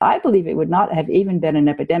I believe it would not have even been an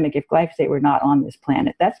epidemic if glyphosate were not on this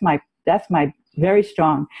planet. That's my very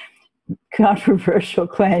strong controversial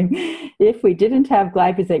claim. If we didn't have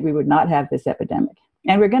glyphosate, we would not have this epidemic.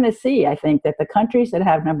 And we're going to see, I think, that the countries that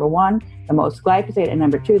have, number one, the most glyphosate, and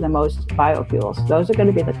number two, the most biofuels, those are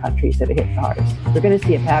going to be the countries that are hit the hardest. We're going to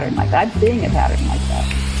see a pattern like that. I'm seeing a pattern like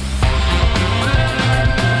that.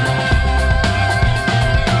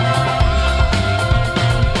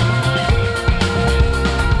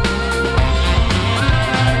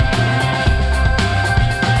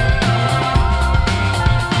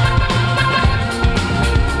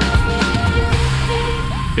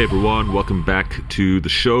 Hey everyone, welcome back to the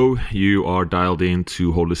show. You are dialed in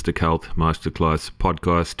to Holistic Health Masterclass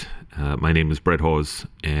podcast. My name is Brett Hawes,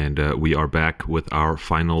 and we are back with our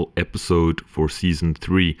final episode for season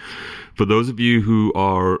 3. For those of you who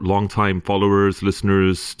are longtime followers,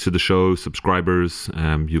 listeners to the show, subscribers,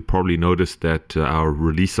 you probably noticed that our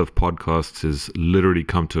release of podcasts has literally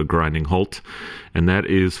come to a grinding halt, and that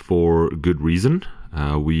is for good reason.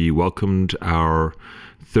 We welcomed our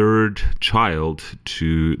third child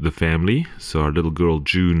to the family. So our little girl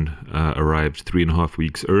June arrived 3.5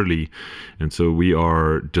 weeks early, and so we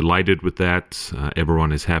are delighted with that.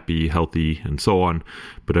 Everyone is happy, healthy, and so on.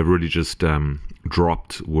 But I've really just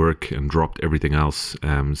dropped work and dropped everything else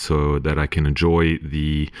so that I can enjoy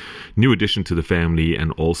the new addition to the family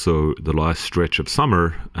and also the last stretch of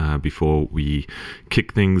summer before we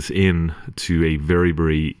kick things in to a very,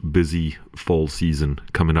 very busy fall season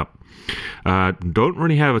coming up. Don't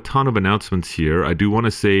really have a ton of announcements here. I do want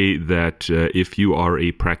to say that if you are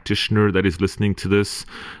a practitioner that is listening to this,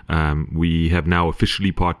 we have now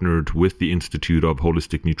officially partnered with the Institute of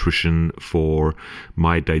Holistic Nutrition for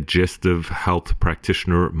my Digestive Health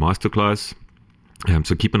Practitioner Masterclass.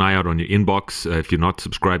 So keep an eye out on your inbox. If you're not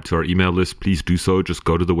subscribed to our email list, please do so. Just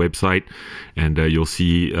go to the website and you'll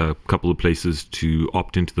see a couple of places to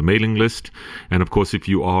opt into the mailing list. And of course, if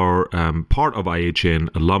you are part of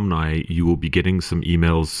IHN alumni, you will be getting some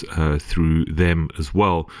emails through them as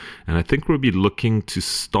well. And I think we'll be looking to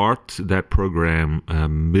start that program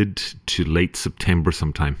mid to late September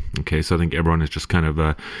sometime. Okay, so I think everyone is just kind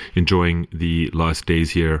of enjoying the last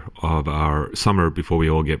days here of our summer before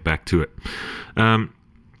we all get back to it.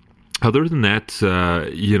 Other than that,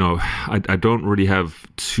 I don't really have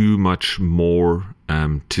too much more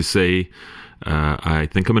to say. I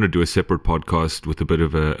think I'm going to do a separate podcast with a bit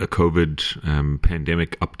of a COVID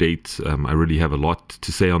pandemic update. I really have a lot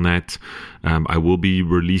to say on that. I will be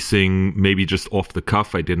releasing, maybe just off the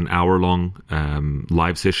cuff, I did an hour-long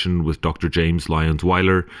live session with Dr. James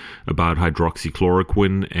Lyons-Weiler about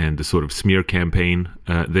hydroxychloroquine and the sort of smear campaign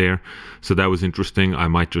there. So that was interesting. I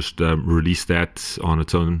might just release that on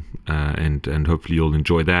its own, and hopefully you'll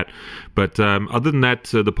enjoy that. But other than that,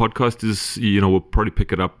 the podcast is, we'll probably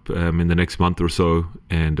pick it up in the next month or so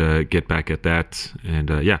and get back at that.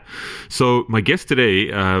 And so my guest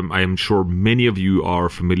today, I am sure many of you are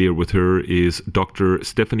familiar with her, is Dr.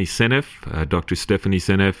 Stephanie Seneff. Dr. Stephanie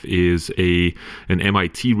Seneff is an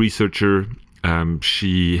MIT researcher.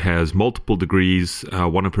 She has multiple degrees.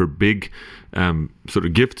 One of her big sort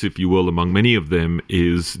of gifts, if you will, among many of them,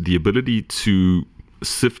 is the ability to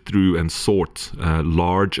sift through and sort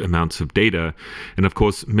large amounts of data. And of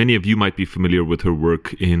course, many of you might be familiar with her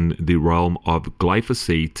work in the realm of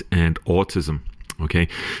glyphosate and autism. Okay,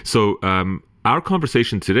 so our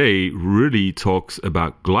conversation today really talks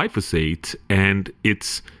about glyphosate and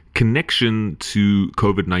its connection to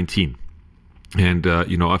COVID-19. And,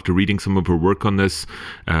 after reading some of her work on this,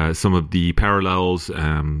 some of the parallels,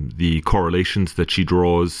 the correlations that she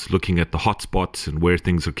draws, looking at the hotspots and where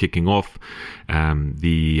things are kicking off,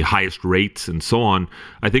 the highest rates and so on,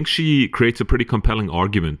 I think she creates a pretty compelling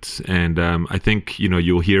argument. And I think,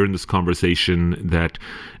 you'll hear in this conversation that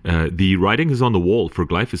the writing is on the wall for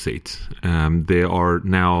glyphosate. There are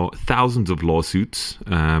now thousands of lawsuits.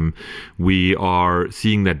 We are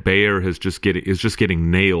seeing that Bayer is just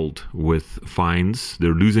getting nailed with fines.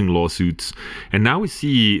 They're losing lawsuits. And now we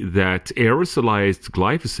see that aerosolized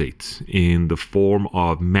glyphosate in the form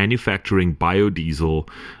of manufacturing biodiesel,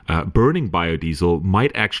 burning biodiesel,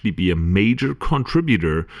 might actually be a major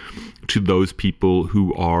contributor to those people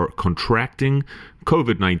who are contracting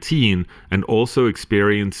COVID-19 and also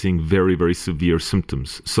experiencing very, very severe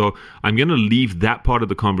symptoms. So I'm going to leave that part of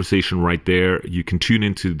the conversation right there. You can tune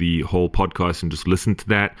into the whole podcast and just listen to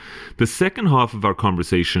that. The second half of our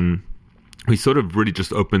conversation we sort of really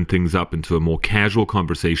just opened things up into a more casual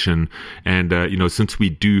conversation. And, since we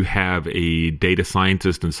do have a data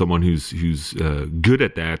scientist and someone who's good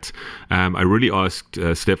at that, I really asked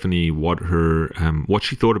Stephanie what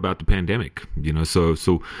she thought about the pandemic,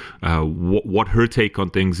 what her take on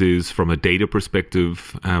things is from a data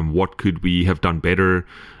perspective. What could we have done better?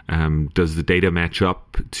 Does the data match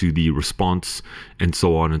up to the response, and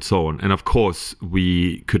so on and so on? And of course,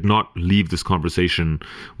 we could not leave this conversation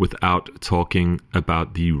without talking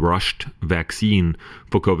about the rushed vaccine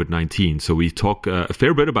for COVID-19. So we talk a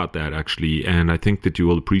fair bit about that, actually, and I think that you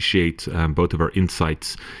will appreciate both of our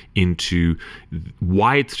insights into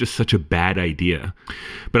why it's just such a bad idea.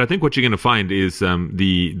 But I think what you're going to find is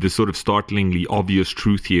the sort of startlingly obvious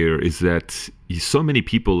truth here is that so many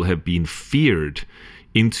people have been feared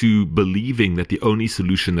into believing that the only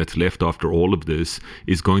solution that's left after all of this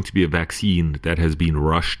is going to be a vaccine that has been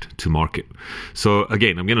rushed to market. So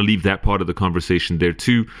again, I'm going to leave that part of the conversation there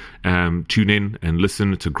too. Tune in and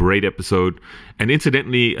listen. It's a great episode. And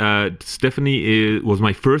incidentally, Stephanie was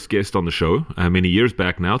my first guest on the show many years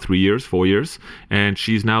back now, 3 years, 4 years. And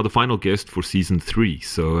she's now the final guest for season 3.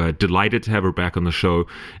 So delighted to have her back on the show.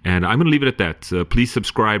 And I'm going to leave it at that. Please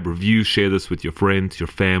subscribe, review, share this with your friends, your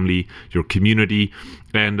family, your community.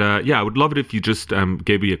 And I would love it if you just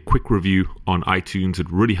gave me a quick review on iTunes.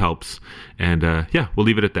 It really helps. And we'll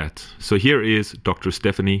leave it at that. So here is Dr.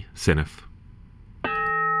 Stephanie Seneff.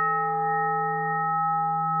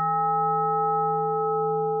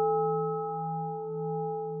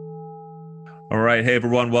 All right. Hey,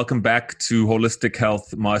 everyone. Welcome back to Holistic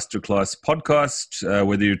Health Masterclass Podcast.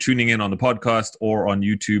 Whether you're tuning in on the podcast or on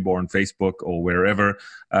YouTube or on Facebook or wherever,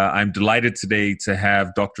 I'm delighted today to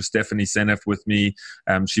have Dr. Stephanie Seneff with me.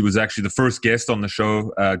 She was actually the first guest on the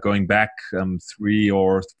show going back 3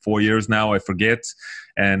 or 4 years now, I forget.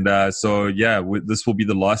 And this will be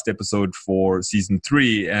the last episode for season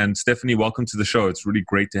 3. And Stephanie, welcome to the show. It's really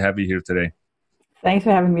great to have you here today. Thanks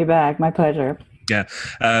for having me back. My pleasure. Yeah.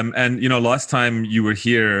 Last time you were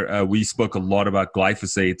here, we spoke a lot about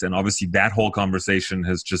glyphosate, and obviously that whole conversation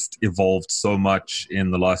has just evolved so much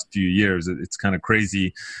in the last few years. It's kind of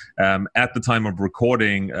crazy. At the time of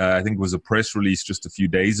recording, I think it was a press release just a few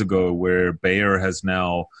days ago where Bayer has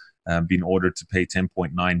now been ordered to pay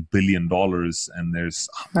 $10.9 billion, and there's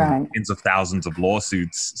tens of thousands of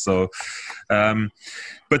lawsuits. So,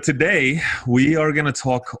 but today we are going to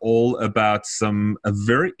talk all about a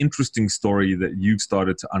very interesting story that you've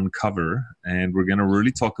started to uncover, and we're going to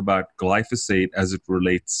really talk about glyphosate as it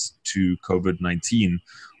relates to COVID-19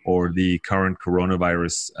 or the current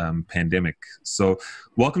coronavirus pandemic. So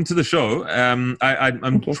welcome to the show. I'm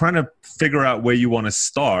trying to figure out where you want to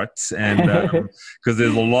start, and because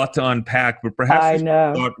there's a lot to unpack, but perhaps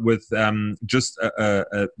start with just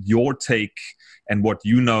your take and what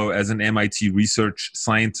you know as an MIT research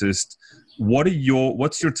scientist.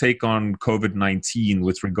 What's your take on COVID-19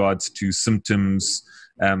 with regards to symptoms,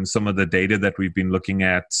 some of the data that we've been looking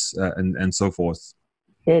at, and so forth?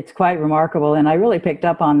 It's quite remarkable, and I really picked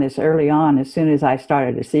up on this early on as soon as I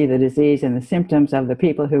started to see the disease and the symptoms of the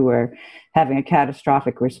people who were having a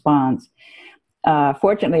catastrophic response.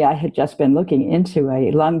 Fortunately, I had just been looking into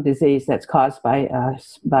a lung disease that's caused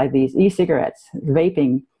by these e-cigarettes,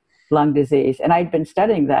 vaping lung disease, and I'd been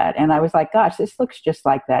studying that, and I was like, gosh, this looks just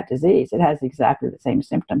like that disease. It has exactly the same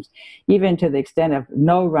symptoms, even to the extent of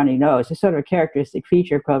no runny nose. It's sort of a characteristic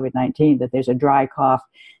feature of COVID-19 that there's a dry cough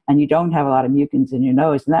and you don't have a lot of mucins in your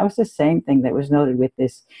nose. And that was the same thing that was noted with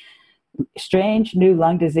this strange new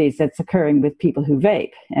lung disease that's occurring with people who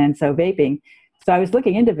vape. And so I was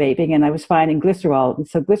looking into vaping, and I was finding glycerol. And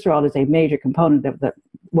so glycerol is a major component of the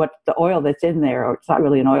oil that's in there, or it's not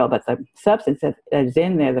really an oil, but the substance that is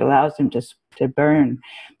in there that allows them to burn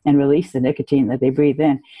and release the nicotine that they breathe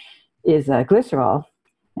in is glycerol.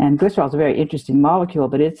 And glycerol is a very interesting molecule,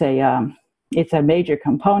 but it's a major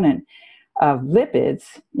component of lipids,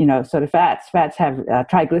 sort of fats. Fats have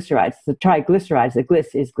triglycerides. The triglycerides, the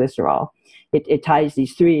glyc is glycerol. It ties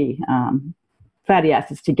these three fatty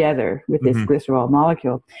acids together with this glycerol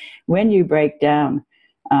molecule. When you break down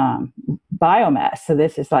biomass, so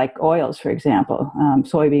this is like oils, for example,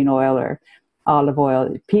 soybean oil or olive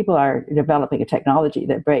oil, people are developing a technology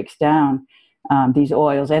that breaks down these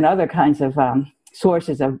oils and other kinds of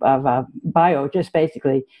sources of bio, just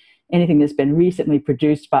basically anything that's been recently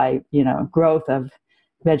produced by growth of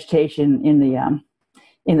vegetation in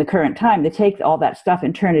the current time. They take all that stuff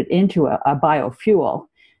and turn it into a biofuel,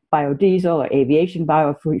 biodiesel or aviation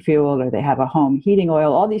biofuel, or they have a home heating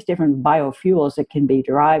oil, all these different biofuels that can be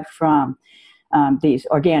derived from these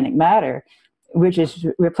organic matter, which is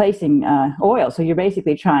replacing oil. So you're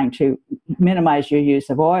basically trying to minimize your use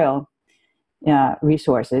of oil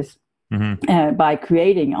resources by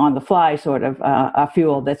creating on the fly sort of a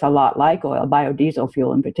fuel that's a lot like oil, biodiesel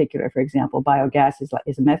fuel in particular, for example. Biogas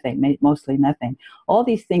is methane, mostly methane. All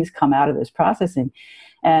these things come out of this processing.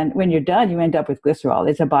 And when you're done, you end up with glycerol.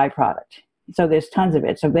 It's a byproduct. So there's tons of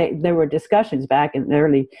it. So there were discussions back in the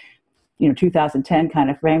early 2010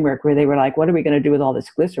 kind of framework where they were like, what are we going to do with all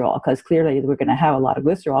this glycerol? Because clearly we're going to have a lot of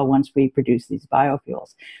glycerol once we produce these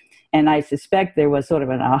biofuels. And I suspect there was sort of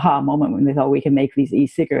an aha moment when they thought we can make these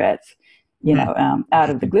e-cigarettes, out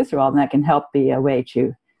of the glycerol, and that can help be a way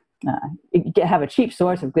to have a cheap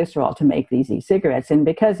source of glycerol to make these e-cigarettes. And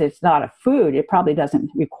because it's not a food, it probably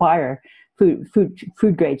doesn't require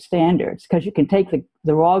food grade standards, because you can take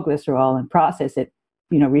the raw glycerol and process it,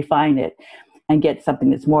 refine it, and get something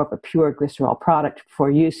that's more of a pure glycerol product for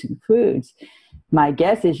use in foods. My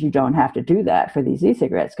guess is you don't have to do that for these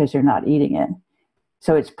e-cigarettes because you're not eating it.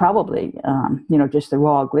 So it's probably, just the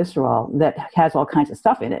raw glycerol that has all kinds of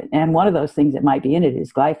stuff in it. And one of those things that might be in it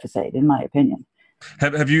is glyphosate, in my opinion.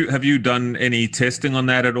 Have you done any testing on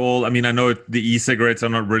that at all? I mean, I know the e-cigarettes are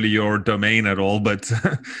not really your domain at all, but is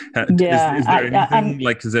there anything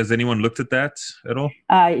has anyone looked at that at all?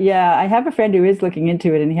 I have a friend who is looking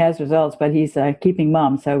into it and he has results, but he's keeping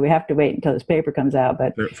mum. So we have to wait until this paper comes out.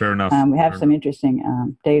 But fair enough. We have some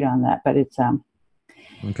interesting data on that, but it's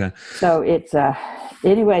okay. So it's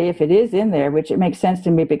anyway, if it is in there, which it makes sense to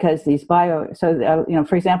me because these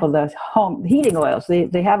for example, the home heating oils,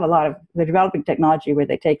 they have a lot of, they're developing technology where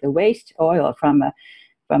they take the waste oil from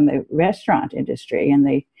the restaurant industry and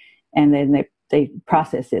then they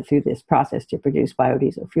process it through this process to produce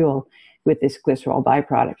biodiesel fuel with this glycerol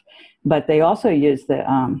byproduct. But they also use the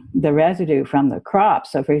residue from the crop.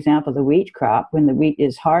 So for example, the wheat crop, when the wheat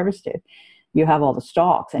is harvested, you have all the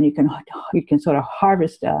stalks, and you can sort of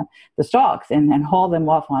harvest the stalks and then haul them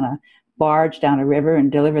off on a barge down a river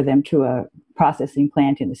and deliver them to a processing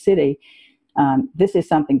plant in the city. This is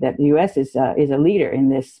something that the U.S. is a leader in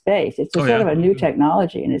this space. It's sort of a new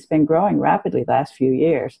technology, and it's been growing rapidly the last few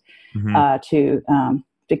years to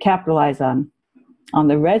capitalize on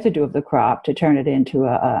the residue of the crop to turn it into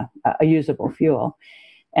a usable fuel.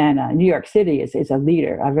 And New York City is a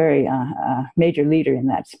leader, a very major leader in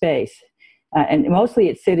that space. And mostly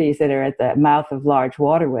it's cities that are at the mouth of large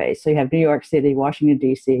waterways. So you have New York City, Washington,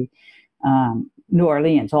 D.C., New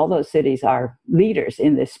Orleans. All those cities are leaders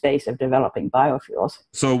in this space of developing biofuels.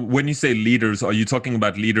 So when you say leaders, are you talking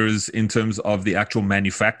about leaders in terms of the actual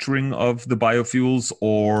manufacturing of the biofuels,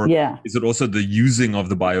 or is it also the using of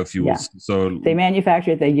the biofuels? Yeah. So they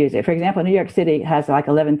manufacture it, they use it. For example, New York City has like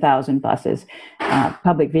 11,000 buses,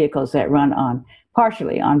 public vehicles that run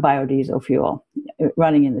partially on biodiesel fuel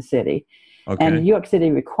running in the city. Okay. And New York City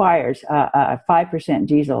requires a 5%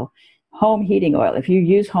 diesel home heating oil. If you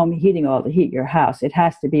use home heating oil to heat your house, it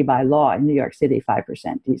has to be by law in New York City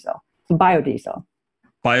 5% diesel, biodiesel.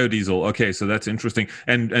 Biodiesel. Okay, so that's interesting.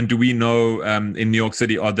 And do we know in New York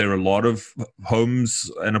City, are there a lot of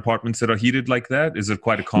homes and apartments that are heated like that? Is it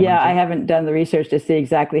quite a common thing? I haven't done the research to see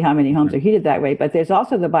exactly how many homes are heated that way, but there's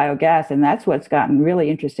also the biogas, and that's what's gotten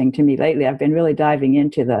really interesting to me lately. I've been really diving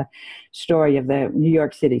into the story of the New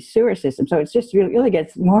York City sewer system. So it's just really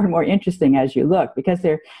gets more and more interesting as you look, because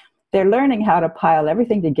they're learning how to pile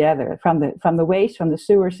everything together from the waste from the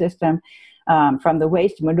sewer system, from the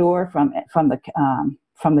waste manure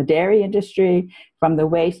from the dairy industry, from the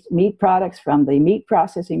waste meat products, from the meat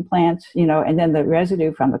processing plants, and then the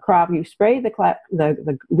residue from the crop. You spray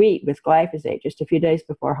the wheat with glyphosate just a few days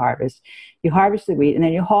before harvest. You harvest the wheat, and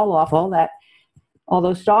then you haul off all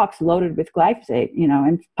those stalks loaded with glyphosate,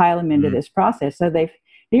 and pile them into this process. So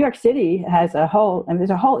New York City has there's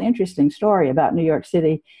a whole interesting story about New York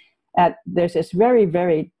City. There's this very,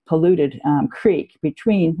 very polluted creek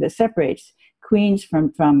that separates Queens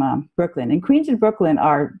from Brooklyn, and Queens and Brooklyn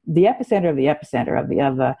are the epicenter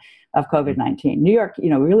of COVID-19. New York,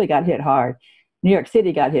 really got hit hard. New York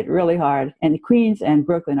City got hit really hard, and Queens and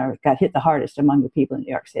Brooklyn got hit the hardest among the people in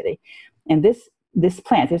New York City. And this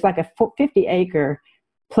plant, there's like a 50-acre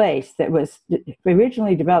place that was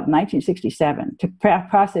originally developed in 1967 to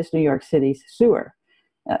process New York City's sewer,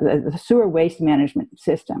 the sewer waste management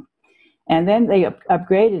system. And then they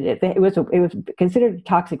upgraded it. It was considered a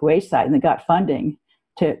toxic waste site, and they got funding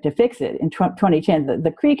to fix it in 2010.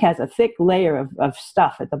 The creek has a thick layer of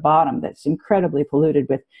stuff at the bottom that's incredibly polluted.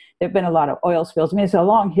 There have been a lot of oil spills. I mean, it's a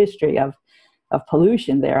long history of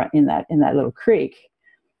pollution there in that little creek.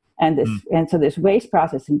 And so this waste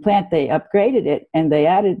processing plant, they upgraded it, and they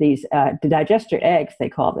added these digester eggs, they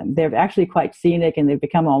call them. They're actually quite scenic, and they've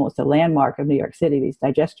become almost a landmark of New York City, these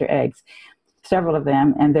digester eggs. Several of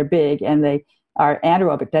them, and they're big, and they are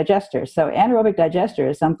anaerobic digesters. So anaerobic digester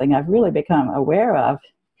is something I've really become aware of.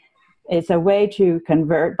 It's a way to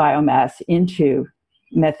convert biomass into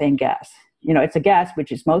methane gas. It's a gas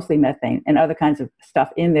which is mostly methane and other kinds of stuff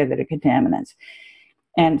in there that are contaminants.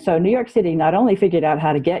 And so New York City not only figured out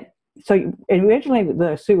how to get, so originally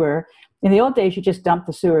the sewer, in the old days, you just dumped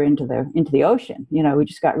the sewer into the ocean. We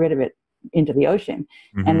just got rid of it into the ocean.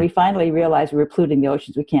 Mm-hmm. And we finally realized we were polluting the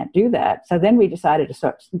oceans. We can't do that. So then we decided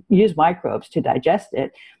to use microbes to digest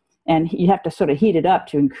it. And you have to sort of heat it up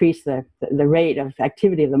to increase the rate of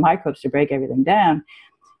activity of the microbes to break everything down.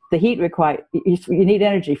 The heat you need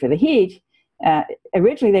energy for the heat.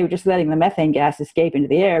 Originally, they were just letting the methane gas escape into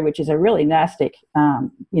the air, which is a really nasty,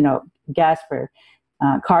 gas for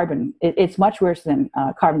carbon. It's much worse than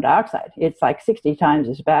carbon dioxide. It's like 60 times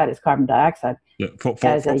as bad as carbon dioxide. Yeah, from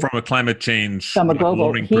a climate change, from a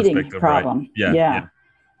global heating problem. Right? Yeah.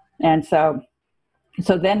 And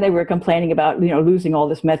so then they were complaining about losing all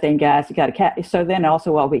this methane gas. You got to catch. So then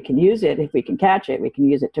also, we can use it if we can catch it. We can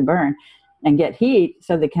use it to burn and get heat,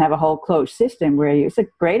 so they can have a whole closed system where it's a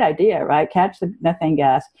great idea, right? Catch the methane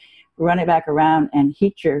gas, run it back around, and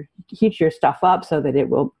heat your stuff up so that it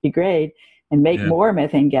will degrade and make more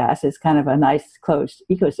methane gas. It's kind of a nice closed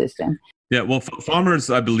ecosystem. Yeah, well, farmers,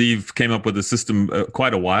 I believe, came up with a system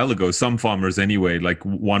quite a while ago. Some farmers, anyway, like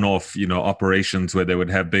one-off, operations where they would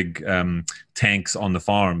have big tanks on the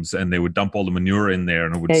farms, and they would dump all the manure in there,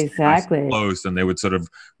 and it would stay nice and closed, and they would sort of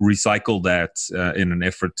recycle that in an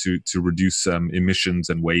effort to reduce emissions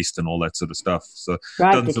and waste and all that sort of stuff. So it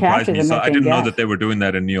doesn't surprise me. So I didn't know that they were doing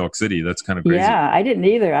that in New York City. That's kind of crazy. Yeah, I didn't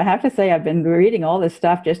either. I have to say, I've been reading all this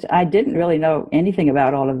stuff. I didn't really know anything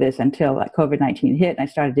about all of this until COVID-19 hit, and I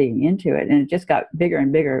started digging into it. And it just got bigger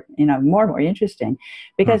and bigger, more and more interesting,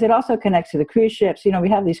 because it also connects to the cruise ships. We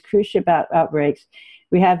have these cruise ship outbreaks.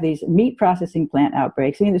 We have these meat processing plant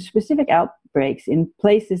outbreaks. There's specific outbreaks in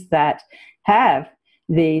places that have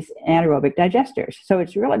these anaerobic digesters. So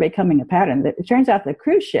it's really becoming a pattern. It turns out the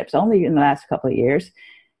cruise ships, only in the last couple of years,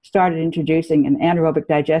 started introducing an anaerobic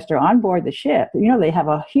digester on board the ship. They have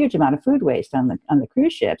a huge amount of food waste on the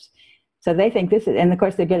cruise ships. So they think this is, and of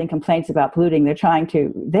course they're getting complaints about polluting.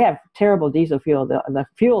 They have terrible diesel fuel. The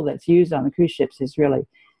fuel that's used on the cruise ships is really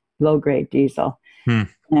low-grade diesel.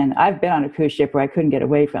 And I've been on a cruise ship where I couldn't get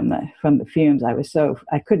away from the fumes.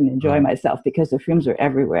 I couldn't enjoy myself because the fumes are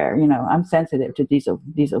everywhere. I'm sensitive to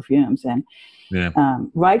diesel fumes, and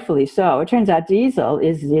rightfully so. It turns out diesel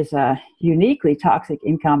is uniquely toxic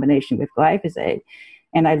in combination with glyphosate.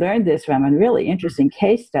 And I learned this from a really interesting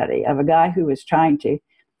case study of a guy who was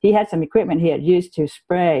he had some equipment he had used to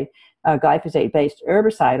spray a glyphosate-based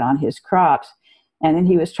herbicide on his crops. And then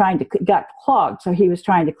he was got clogged. So he was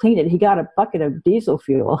trying to clean it. He got a bucket of diesel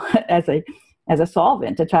fuel as a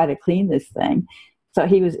solvent to try to clean this thing. So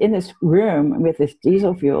he was in this room with this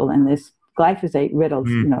diesel fuel and this glyphosate-riddled,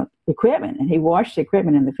 equipment. And he washed the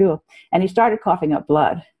equipment in the fuel, and he started coughing up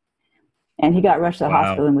blood. And he got rushed to the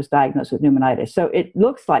hospital and was diagnosed with pneumonitis. So it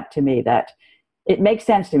looks like to me that it makes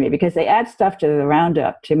sense to me, because they add stuff to the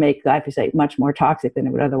Roundup to make glyphosate much more toxic than it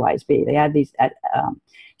would otherwise be. They add these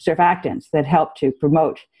surfactants that help to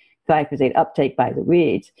promote glyphosate uptake by the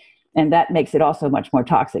weeds, and that makes it also much more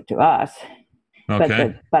toxic to us.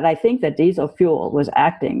 Okay. But I think that diesel fuel was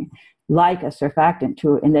acting like a surfactant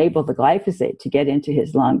to enable the glyphosate to get into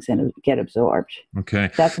his lungs and get absorbed. Okay.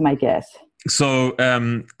 That's my guess. So,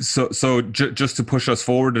 just to push us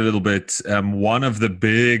forward a little bit, one of the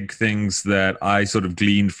big things that I sort of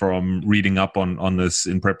gleaned from reading up on this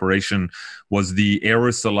in preparation was the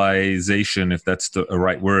aerosolization, if that's the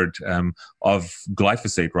right word, of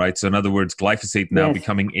glyphosate, right? So in other words, glyphosate now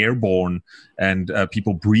becoming airborne and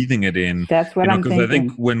people breathing it in. That's what I'm thinking. Because I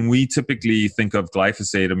think when we typically think of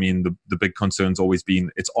glyphosate, I mean, the big concern's always been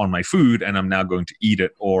it's on my food and I'm now going to eat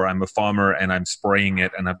it, or I'm a farmer and I'm spraying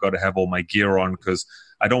it and I've got to have all my gear on because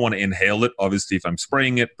I don't want to inhale it, obviously, if I'm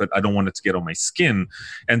spraying it, but I don't want it to get on my skin.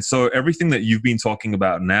 And so everything that you've been talking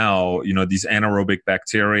about now, these anaerobic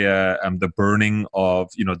bacteria, the burning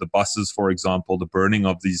of, the buses, for example, the burning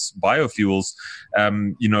of these biofuels,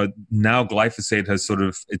 now glyphosate has sort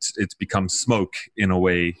of, it's become smoke in a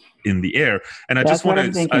way in the air. And I just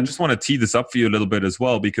want to tee this up for you a little bit as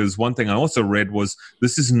well, because one thing I also read was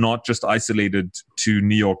this is not just isolated to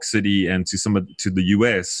New York City and to the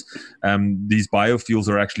US. These biofuels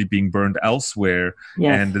are actually being burned elsewhere.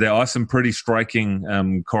 Yes. And there are some pretty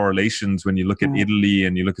striking correlations when you look at Italy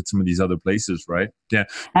and you look at some of these other places, right? Yeah,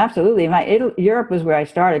 absolutely. Europe was where I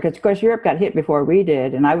started, because of course Europe got hit before we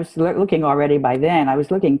did, and I was looking already by then. I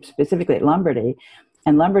was looking specifically at Lombardy,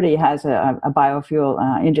 and Lombardy has a biofuel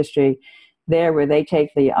industry there where they take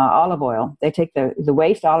the olive oil, they take the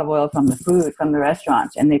waste olive oil from the food from the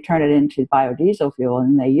restaurants, and they turn it into biodiesel fuel,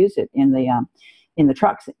 and they use it in the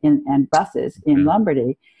trucks and buses in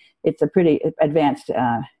Lombardy. It's a pretty advanced,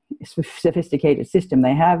 sophisticated system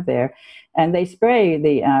they have there, and they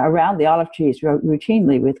spray around the olive trees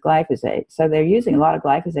routinely with glyphosate. So they're using a lot of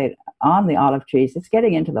glyphosate on the olive trees. It's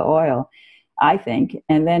getting into the oil, I think,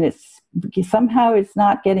 and then it's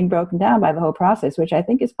not getting broken down by the whole process, which I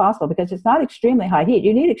think is possible because it's not extremely high heat.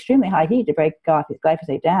 You need extremely high heat to break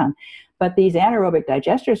glyphosate down. But these anaerobic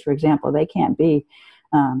digesters, for example, they can't be,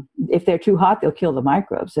 if they're too hot, they'll kill the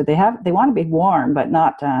microbes. So they want to be warm, but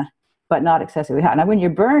not excessively hot. Now, when you're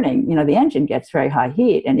burning, the engine gets very high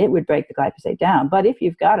heat and it would break the glyphosate down. But if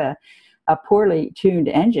you've got a poorly tuned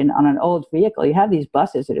engine on an old vehicle, you have these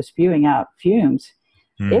buses that are spewing out fumes.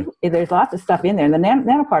 If there's lots of stuff in there, and the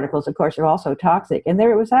nanoparticles, of course, are also toxic. And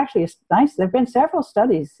there was actually there have been several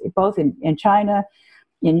studies, both in China,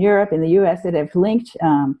 in Europe, in the U.S., that have linked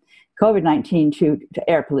COVID-19 to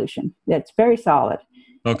air pollution. That's very solid.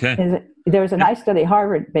 Okay. And there was a nice study,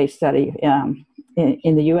 Harvard-based study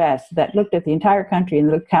in the U.S. that looked at the entire country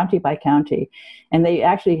and looked county by county, and they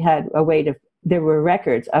actually had a way to. There were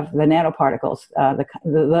records of the nanoparticles,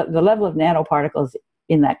 the level of nanoparticles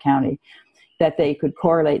in that county, that they could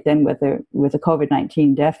correlate then with the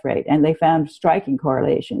COVID-19 death rate. And they found striking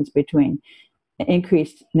correlations between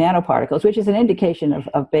increased nanoparticles, which is an indication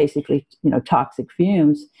of basically, toxic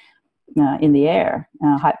fumes in the air,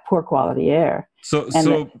 poor quality air.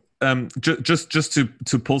 Just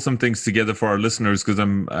to pull some things together for our listeners, because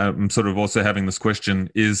I'm sort of also having this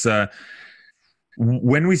question, is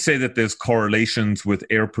when we say that there's correlations with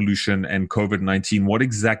air pollution and COVID-19, what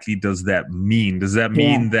exactly does that mean? Does that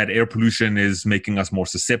mean that air pollution is making us more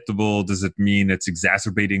susceptible? Does it mean it's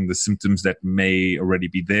exacerbating the symptoms that may already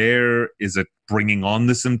be there? Is it bringing on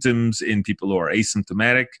the symptoms in people who are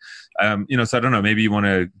asymptomatic? So I don't know, maybe you want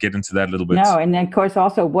to get into that a little bit. No, and then of course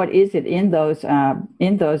also what is it in those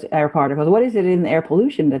air particles? What is it in the air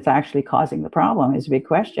pollution that's actually causing the problem is a big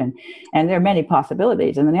question. And there are many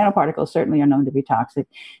possibilities, and the nanoparticles certainly are known to be toxic.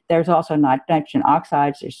 There's also nitrogen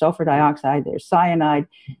oxides, there's sulfur dioxide, there's cyanide.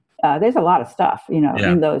 There's a lot of stuff,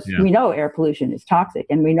 in those. Yeah. We know air pollution is toxic,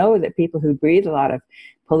 and we know that people who breathe a lot of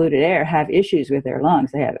polluted air have issues with their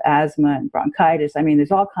lungs. They have asthma and bronchitis. I mean,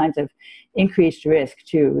 there's all kinds of increased risk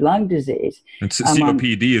to lung disease. And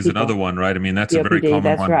COPD is another one, right? I mean, that's COPD, a very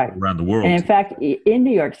common one around the world. And in fact, in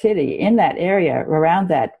New York City, in that area around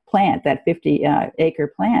that plant, that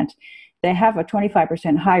 50-acre plant, they have a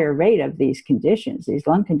 25% higher rate of these conditions, these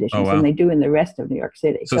lung conditions, than they do in the rest of New York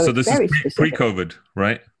City. So this is pre-COVID,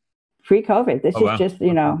 right? Pre-COVID. This is just,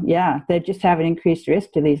 they just have an increased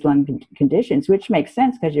risk to these lung conditions, which makes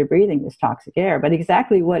sense because you're breathing this toxic air. But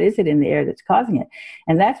exactly what is it in the air that's causing it?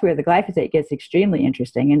 And that's where the glyphosate gets extremely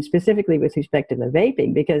interesting, and specifically with respect to the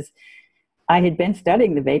vaping, because I had been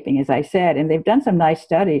studying the vaping, as I said, and they've done some nice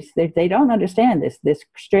studies. They don't understand this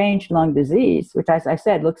strange lung disease, which, as I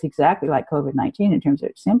said, looks exactly like COVID-19 in terms of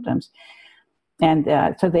its symptoms. And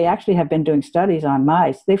so they actually have been doing studies on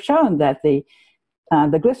mice. They've shown that the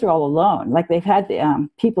glycerol alone, like they've had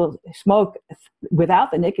people smoke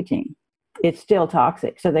without the nicotine, it's still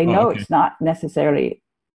toxic. So they know it's not necessarily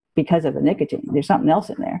because of the nicotine. There's something else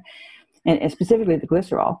in there, and specifically the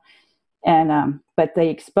glycerol. And but they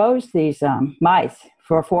exposed these mice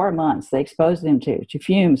for 4 months. They exposed them to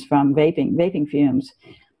fumes from vaping fumes.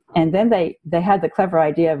 And then they had the clever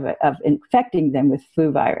idea of infecting them with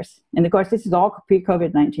flu virus. And of course, this is all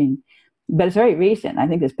pre-COVID-19, but it's very recent. I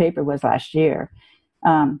think this paper was last year.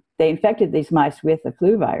 They infected these mice with the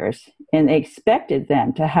flu virus, and they expected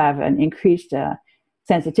them to have an increased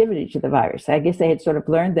sensitivity to the virus. I guess they had sort of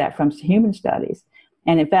learned that from human studies.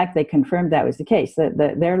 And in fact, they confirmed that was the case, that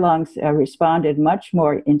their lungs responded much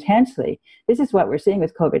more intensely. This is what we're seeing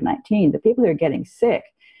with COVID-19. The people who are getting sick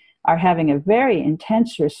are having a very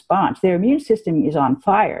intense response. Their immune system is on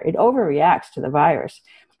fire. It overreacts to the virus,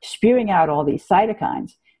 spewing out all these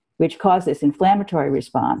cytokines, which cause this inflammatory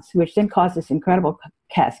response, which then causes this incredible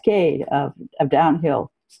cascade of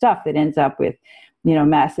downhill stuff that ends up with,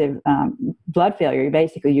 massive blood failure.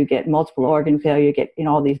 Basically, you get multiple organ failure, you get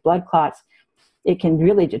all these blood clots. It can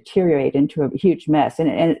really deteriorate into a huge mess.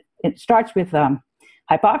 And it starts with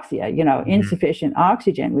hypoxia, insufficient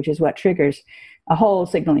oxygen, which is what triggers a whole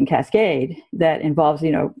signaling cascade that involves,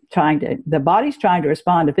 the body's trying to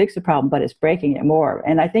respond to fix the problem, but it's breaking it more.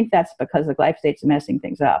 And I think that's because the glyphosate's messing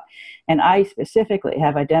things up. And I specifically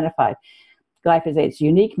have identified glyphosate's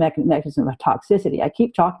unique mechanism of toxicity. I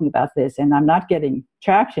keep talking about this, and I'm not getting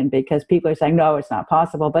traction because people are saying, no, it's not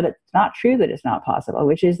possible. But it's not true that it's not possible,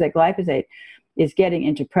 which is that glyphosate is getting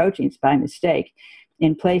into proteins by mistake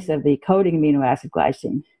in place of the coding amino acid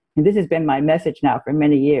glycine. And this has been my message now for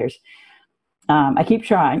many years. I keep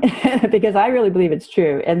trying because I really believe it's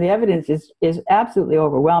true. And the evidence is absolutely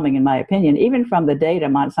overwhelming, in my opinion, even from the data,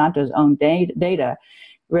 Monsanto's own data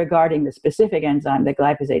regarding the specific enzyme that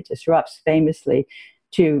glyphosate disrupts famously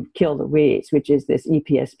to kill the weeds, which is this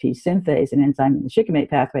EPSP synthase, an enzyme in the shikimate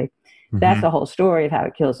pathway. Mm-hmm. That's the whole story of how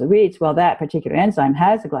it kills the weeds. Well, that particular enzyme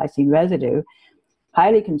has a glycine residue,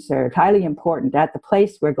 highly conserved, highly important at the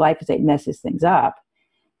place where glyphosate messes things up.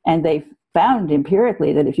 And they've found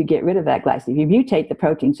empirically that if you get rid of that glycine, if you mutate the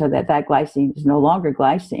protein so that that glycine is no longer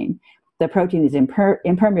glycine, the protein is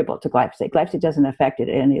impermeable to glyphosate. Glyphosate doesn't affect it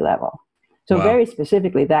at any level. So very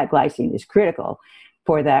specifically, that glycine is critical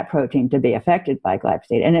for that protein to be affected by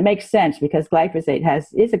glyphosate. And it makes sense because glyphosate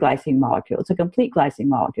is a glycine molecule. It's a complete glycine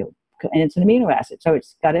molecule, and it's an amino acid. So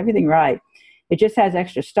it's got everything right. It just has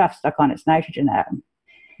extra stuff stuck on its nitrogen atom.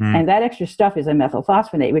 And that extra stuff is a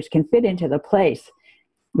methylphosphonate, which can fit into the place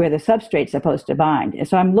where the substrate's supposed to bind. And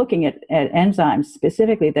so I'm looking at enzymes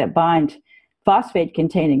specifically that bind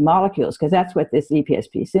phosphate-containing molecules, because that's what this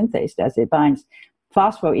EPSP synthase does. It binds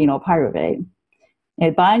phosphoenolpyruvate.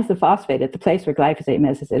 It binds the phosphate at the place where glyphosate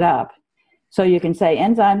messes it up. So you can say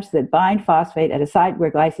enzymes that bind phosphate at a site where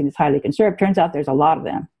glycine is highly conserved. Turns out there's a lot of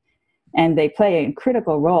them. And they play a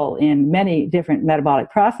critical role in many different metabolic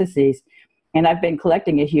processes. And I've been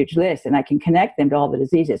collecting a huge list, and I can connect them to all the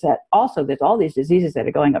diseases. Also, there's all these diseases that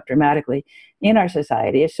are going up dramatically in our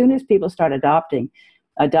society. As soon as people start adopting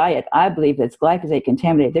a diet, I believe that's glyphosate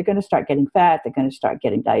contaminated, they're going to start getting fat, they're going to start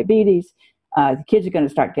getting diabetes, the kids are going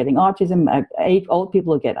to start getting autism, old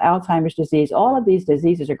people will get Alzheimer's disease. All of these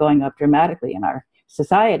diseases are going up dramatically in our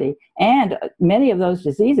society. And many of those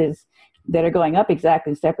diseases that are going up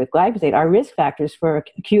exactly in step with glyphosate are risk factors for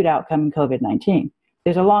acute outcome in COVID-19.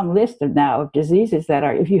 There's a long list now of diseases that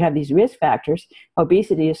are, if you have these risk factors,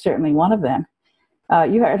 obesity is certainly one of them,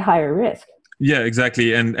 you are at higher risk. Yeah,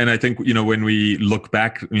 exactly. And I think, when we look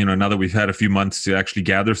back, now that we've had a few months to actually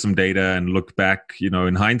gather some data and look back,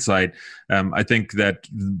 in hindsight, I think that,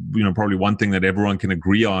 probably one thing that everyone can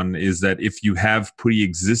agree on is that if you have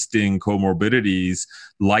pre-existing comorbidities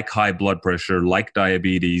like high blood pressure, like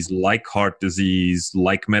diabetes, like heart disease,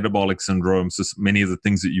 like metabolic syndrome, so many of the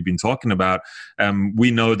things that you've been talking about,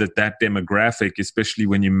 we know that demographic, especially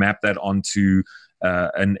when you map that onto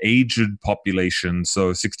an aged population,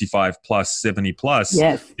 so 65 plus, 70 plus,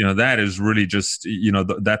 yes. That is really just,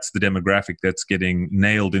 that's the demographic that's getting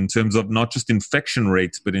nailed in terms of not just infection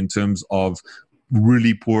rates, but in terms of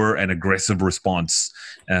really poor and aggressive response.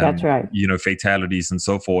 That's right. Fatalities and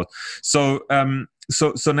so forth. So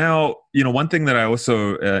now, one thing that I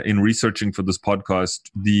also, in researching for this podcast,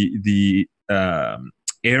 the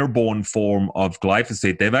airborne form of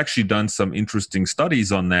glyphosate, they've actually done some interesting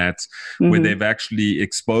studies on that, where they've actually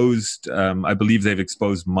exposed, I believe they've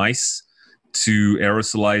exposed mice to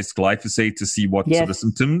aerosolized glyphosate to see what sort of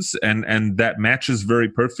symptoms, and that matches very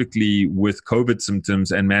perfectly with COVID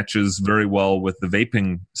symptoms and matches very well with the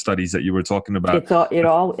vaping studies that you were talking about. It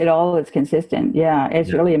all is consistent. Yeah,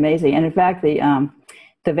 it's really amazing. And in fact,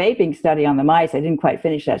 the vaping study on the mice, I didn't quite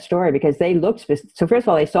finish that story because they looked so first of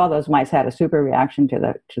all, they saw those mice had a super reaction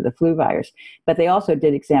to the flu virus, but they also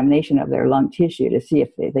did examination of their lung tissue to see if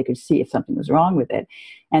they could see if something was wrong with it.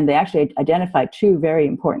 And they actually identified two very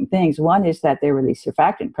important things. One is that there were these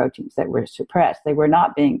surfactant proteins that were suppressed. They were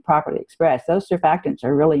not being properly expressed. Those surfactants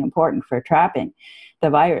are really important for trapping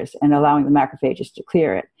the virus and allowing the macrophages to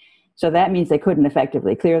clear it. So that means they couldn't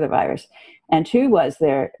effectively clear the virus. And two was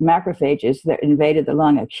their macrophages that invaded the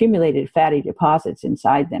lung accumulated fatty deposits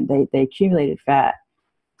inside them. They accumulated fat,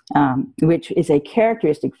 which is a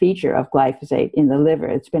characteristic feature of glyphosate in the liver.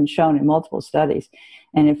 It's been shown in multiple studies.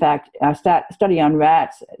 And in fact, a study on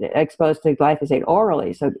rats exposed to glyphosate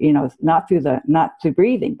orally, so, not through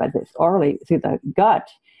breathing, but orally through the gut,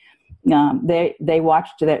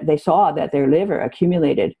 they saw that their liver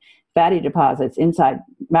accumulated fatty deposits inside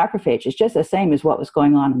macrophages, just the same as what was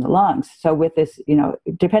going on in the lungs. So with this,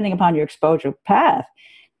 depending upon your exposure path,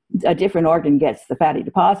 a different organ gets the fatty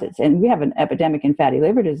deposits. And we have an epidemic in fatty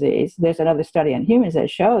liver disease. There's another study on humans that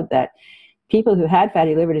showed that people who had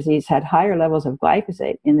fatty liver disease had higher levels of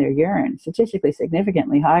glyphosate in their urine, statistically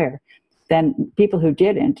significantly higher than people who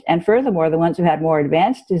didn't. And furthermore, the ones who had more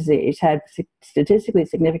advanced disease had statistically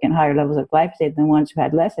significant higher levels of glyphosate than ones who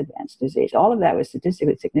had less advanced disease. All of that was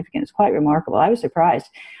statistically significant. It's quite remarkable. I was surprised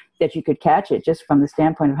that you could catch it just from the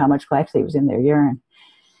standpoint of how much glyphosate was in their urine.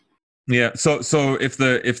 Yeah. So if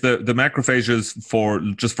the macrophages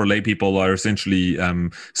for lay people are essentially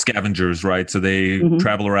scavengers, right? So they Mm-hmm.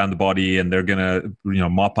 travel around the body and they're gonna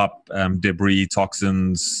mop up debris,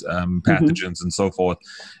 toxins, Mm-hmm. pathogens, and so forth.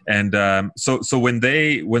 And so when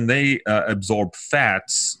they absorb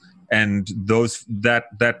fats and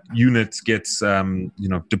that unit gets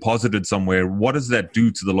deposited somewhere, what does that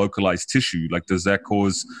do to the localized tissue? Like, does that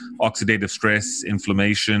cause oxidative stress,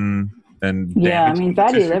 inflammation, and Yeah, I damage mean, to the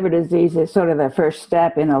fatty tissue? liver disease is sort of the first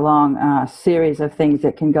step in a long series of things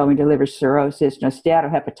that can go into liver cirrhosis,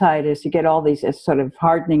 steatohepatitis. You get all these sort of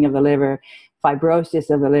hardening of the liver,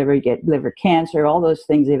 fibrosis of the liver, you get liver cancer, all those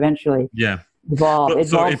things eventually Yeah. evolve. It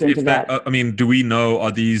So evolves into if that, that. I mean, do we know,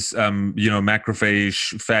 are these,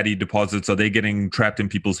 macrophage fatty deposits, are they getting trapped in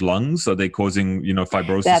people's lungs? Are they causing,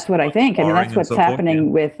 fibrosis, That's what I think. I mean, that's scarring, and what's so forth? Yeah.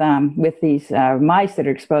 happening with these mice that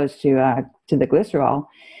are exposed to the glycerol.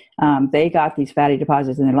 They got these fatty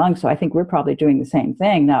deposits in their lungs, so I think we're probably doing the same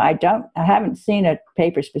thing. Now, I haven't seen a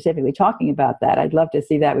paper specifically talking about that. I'd love to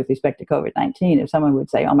see that with respect to COVID-19. If someone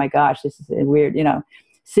would say, "Oh my gosh, this is a weird,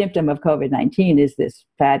 symptom of COVID-19 is this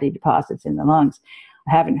fatty deposits in the lungs."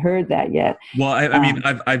 I haven't heard that yet. Well, I mean,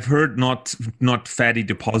 I've heard not fatty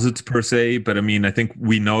deposits per se, but I mean, I think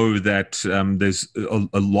we know that there's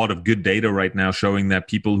a lot of good data right now showing that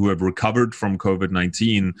people who have recovered from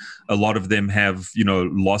COVID-19, a lot of them have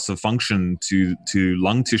loss of function to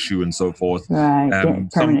lung tissue and so forth. Right, Some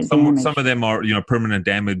permanent damage. of them are permanent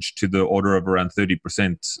damage to the order of around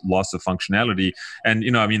 30% loss of functionality. And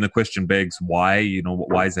I mean, the question begs why.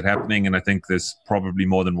 Why is it happening? And I think there's probably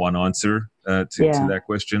more than one answer to that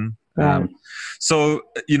question. Right. So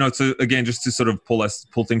again, just to sort of pull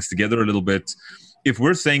things together a little bit, if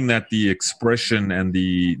we're saying that the expression and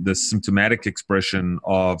the symptomatic expression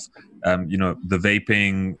of the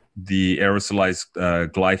vaping, the aerosolized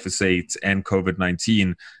glyphosate, and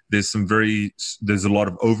COVID-19, there's a lot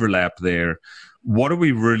of overlap there. What are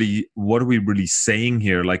we really saying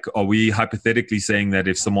here? Like, are we hypothetically saying that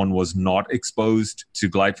if someone was not exposed to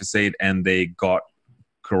glyphosate and they got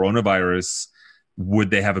coronavirus, would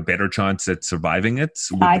they have a better chance at surviving it?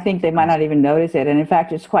 I think they might not even notice it. And in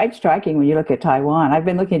fact, it's quite striking when you look at Taiwan. I've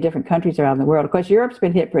been looking at different countries around the world. Of course, Europe's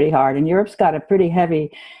been hit pretty hard, and Europe's got a pretty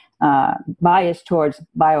heavy bias towards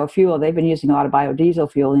biofuel. They've been using a lot of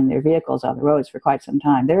biodiesel fuel in their vehicles on the roads for quite some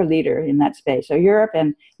time. They're a leader in that space. So Europe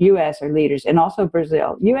and U.S. are leaders, and also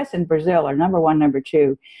Brazil. U.S. and Brazil are number one, number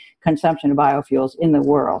two consumption of biofuels in the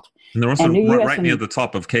world. And they're also right near the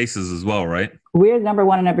top of cases as well, right? We're number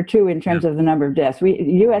one and number two in terms of the number of deaths.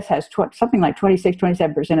 U.S. has something like 26,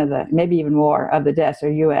 27% of the, maybe even more of the deaths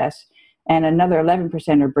are U.S., and another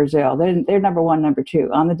 11% are Brazil. They're number one, number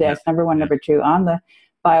two on the deaths, number one, number two on the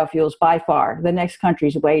biofuels by far. The next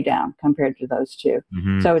country's way down compared to those two.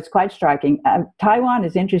 Mm-hmm. So it's quite striking. Taiwan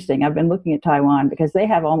is interesting. I've been looking at Taiwan because they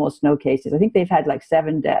have almost no cases. I think they've had like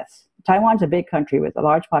 7 deaths. Taiwan's a big country with a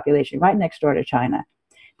large population right next door to China.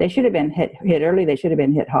 They should have been hit early. They should have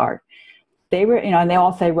been hit hard. They were, and they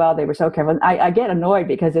all say, well, they were so careful. I get annoyed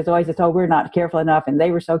because it's always, we're not careful enough, and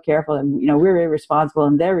they were so careful, and, we're irresponsible,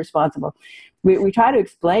 and they're responsible. We try to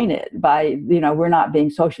explain it by, we're not being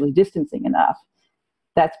socially distancing enough.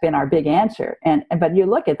 That's been our big answer. But you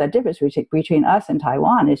look at the difference between us and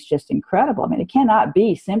Taiwan, it's just incredible. I mean, it cannot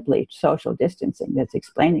be simply social distancing that's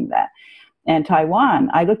explaining that. And Taiwan,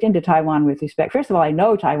 I looked into Taiwan with respect. First of all, I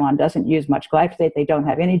know Taiwan doesn't use much glyphosate. They don't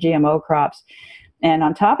have any GMO crops. And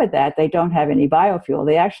on top of that, they don't have any biofuel.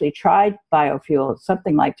 They actually tried biofuel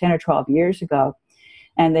something like 10 or 12 years ago.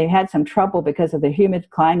 And they had some trouble because of the humid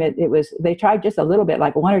climate. They tried just a little bit,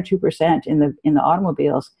 like 1 or 2% in the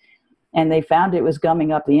automobiles. And they found it was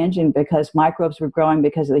gumming up the engine because microbes were growing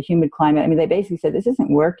because of the humid climate. I mean, they basically said, this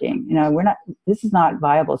isn't working. This is not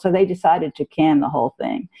viable. So they decided to can the whole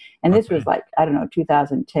thing. And this was like,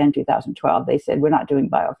 2010, 2012. They said, we're not doing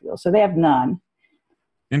biofuels. So they have none.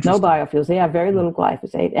 No biofuels. They have very little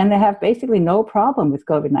glyphosate. And they have basically no problem with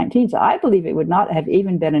COVID-19. So I believe it would not have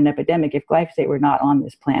even been an epidemic if glyphosate were not on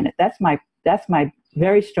this planet. That's my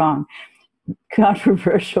very strong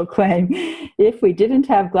controversial claim. If we didn't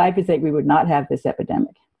have glyphosate, we would not have this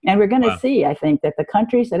epidemic. And we're going to see, I think, that the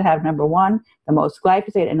countries that have, number one, the most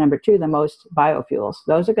glyphosate, and number two, the most biofuels,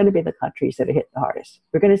 those are going to be the countries that are hit the hardest.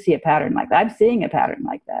 We're going to see a pattern like that. I'm seeing a pattern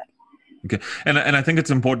like that. Okay. And I think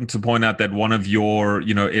it's important to point out that one of your,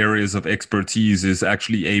 areas of expertise is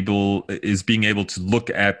actually being able to look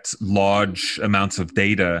at large amounts of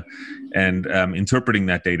data and interpreting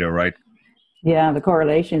that data, right? Yeah, the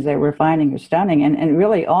correlations that we're finding are stunning. And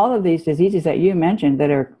really, all of these diseases that you mentioned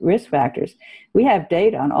that are risk factors, we have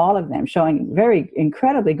data on all of them showing very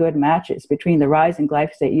incredibly good matches between the rise in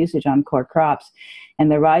glyphosate usage on core crops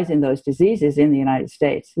and the rise in those diseases in the United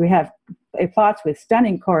States. We have plots with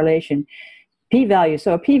stunning correlation. P-value.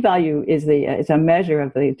 So a p-value is a measure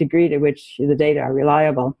of the degree to which the data are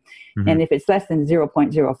reliable. Mm-hmm. And if it's less than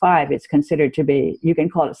 0.05, it's considered to be, you can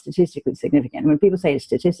call it statistically significant. When people say it's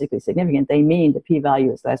statistically significant, they mean the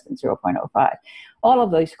p-value is less than 0.05. All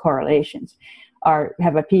of those correlations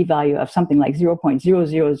have a p-value of something like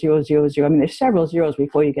 0.00000. I mean, there's several zeros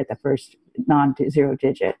before you get the first non-zero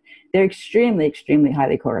digit. They're extremely, extremely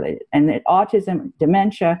highly correlated. And that autism,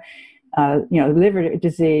 dementia, liver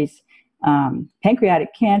disease, pancreatic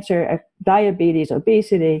cancer, diabetes,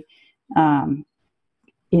 obesity, high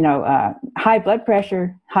blood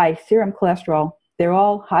pressure, high serum cholesterol, they're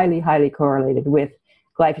all highly, highly correlated with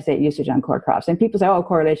glyphosate usage on core crops. And people say, oh,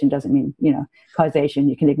 correlation doesn't mean, causation.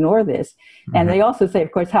 You can ignore this. Mm-hmm. And they also say,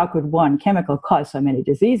 of course, how could one chemical cause so many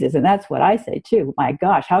diseases? And that's what I say, too. My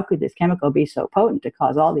gosh, how could this chemical be so potent to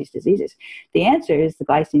cause all these diseases? The answer is the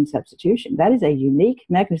glycine substitution. That is a unique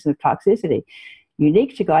mechanism of toxicity,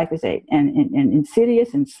 unique to glyphosate, and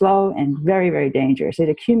insidious and slow and very, very dangerous. It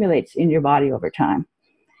accumulates in your body over time.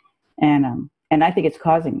 And I think it's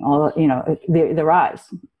causing all, the rise.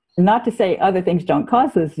 Not to say other things don't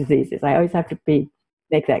cause those diseases. I always have to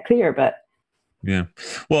make that clear, but. Yeah.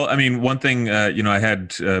 Well, I mean, one thing, I had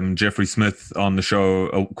Jeffrey Smith on the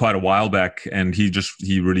show quite a while back, and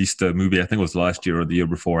he released a movie, I think it was last year or the year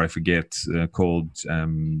before, I forget, called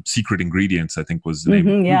Secret Ingredients, I think was the name.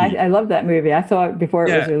 Mm-hmm, yeah, I love that movie. I saw it before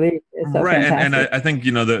it was released. It's so right. And I think,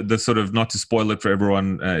 the sort of, not to spoil it for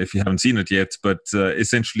everyone if you haven't seen it yet, but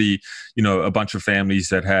essentially, a bunch of families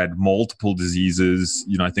that had multiple diseases.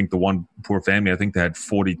 I think the one poor family, I think they had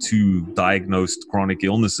 42 diagnosed chronic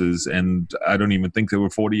illnesses, and I don't even think they were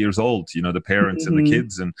 40 years old, the parents mm-hmm. and the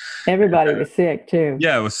kids, and everybody was sick too.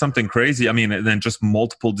 Yeah, it was something crazy. I mean, and then just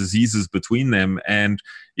multiple diseases between them. And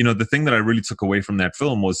the thing that I really took away from that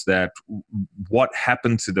film was that what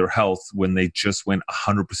happened to their health when they just went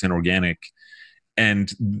 100% organic.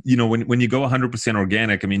 And, when you go 100%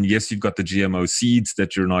 organic, I mean, yes, you've got the GMO seeds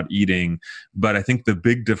that you're not eating, but I think the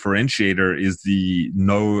big differentiator is the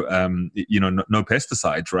no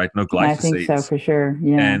pesticides, right? No glyphosate. I think so, for sure.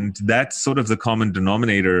 Yeah. And that's sort of the common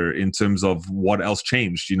denominator in terms of what else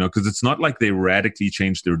changed, because it's not like they radically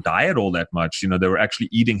changed their diet all that much. They were actually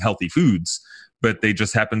eating healthy foods, but they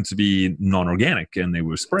just happened to be non-organic, and they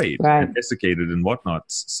were sprayed and desiccated and whatnot.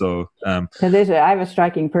 So I have a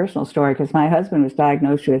striking personal story, because my husband was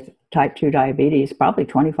diagnosed with type 2 diabetes probably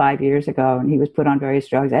 25 years ago, and he was put on various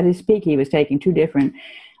drugs. At his peak, he was taking 2 different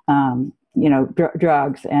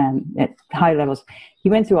drugs, and at high levels. He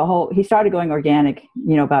went through he started going organic,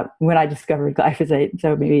 about when I discovered glyphosate,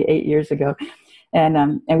 so maybe 8 years ago.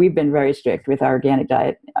 And we've been very strict with our organic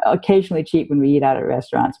diet. Occasionally cheat when we eat out at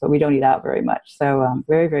restaurants, but we don't eat out very much. So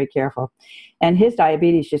very, very careful. And his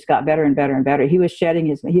diabetes just got better and better and better. He was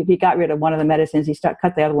shedding he got rid of one of the medicines. He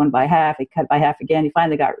cut the other one by half. He cut by half again. He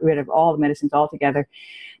finally got rid of all the medicines altogether.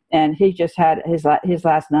 And he just had his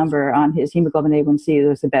last number on his hemoglobin A1C. It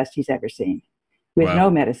was the best he's ever seen with no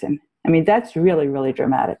medicine. I mean, that's really, really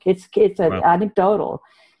dramatic. It's anecdotal,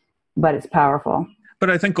 but it's powerful. But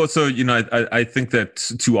I think also, I think that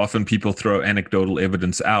too often people throw anecdotal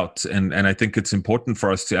evidence out. And I think it's important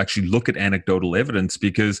for us to actually look at anecdotal evidence,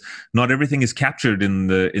 because not everything is captured in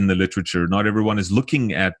the literature. Not everyone is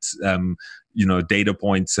looking at, data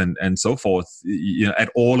points and so forth, at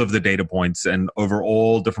all of the data points and over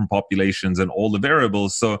all different populations and all the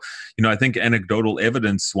variables. So, I think anecdotal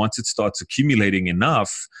evidence, once it starts accumulating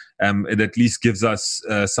enough, it at least gives us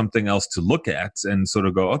something else to look at and sort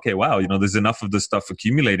of go, okay, wow, there's enough of this stuff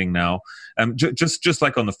accumulating now. Just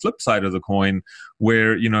like on the flip side of the coin,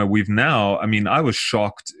 where, we've now, I mean, I was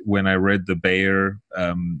shocked when I read the Bayer,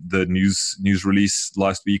 the news release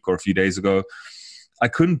last week or a few days ago. I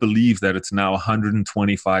couldn't believe that it's now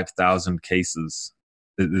 125,000 cases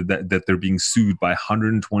that they're being sued by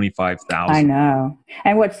 125,000. I know.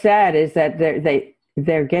 And what's sad is that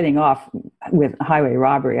they're getting off with highway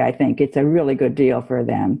robbery. I think it's a really good deal for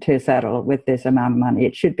them to settle with this amount of money.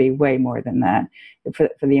 It should be way more than that for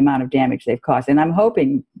the amount of damage they've caused. And I'm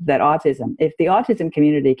hoping that if the autism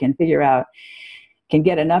community can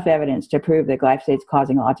get enough evidence to prove that glyphosate's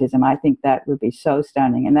causing autism, I think that would be so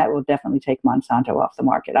stunning. And that will definitely take Monsanto off the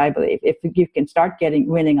market, I believe. If you can start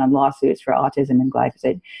winning on lawsuits for autism and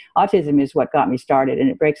glyphosate. Autism is what got me started, and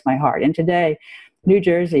it breaks my heart. And today, New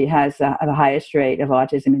Jersey has the highest rate of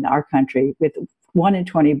autism in our country, with 1 in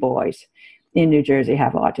 20 boys. in New Jersey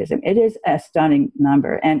have autism. It is a stunning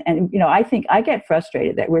number. And I think I get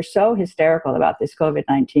frustrated that we're so hysterical about this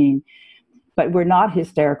COVID-19, but we're not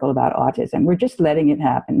hysterical about autism. We're just letting it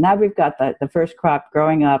happen. Now we've got the first crop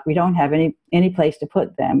growing up. We don't have any place to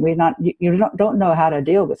put them. You don't know how to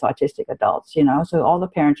deal with autistic adults, so all the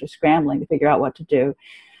parents are scrambling to figure out what to do.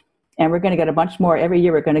 And we're going to get a bunch more every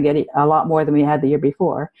year. We're going to get a lot more than we had the year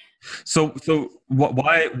before. So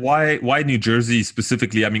why New Jersey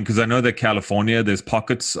specifically? I mean, because I know that California, there's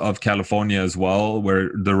pockets of California as well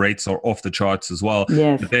where the rates are off the charts as well.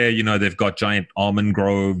 Yes. But there, they've got giant almond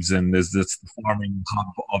groves, and there's this farming hub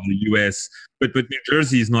of the U.S. But New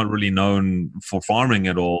Jersey is not really known for farming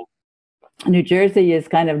at all. New Jersey is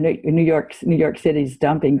kind of New York City's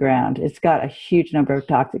dumping ground. It's got a huge number of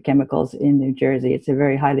toxic chemicals in New Jersey. It's a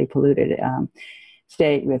very highly polluted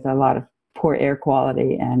state with a lot of poor air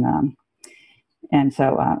quality, and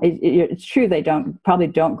so it's true they probably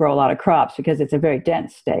don't grow a lot of crops because it's a very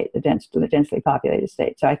dense state, the densely populated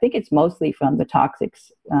state. So I think it's mostly from the toxic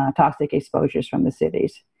exposures from the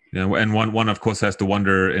cities. Yeah, and one of course has to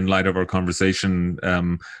wonder, in light of our conversation,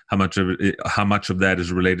 how much of that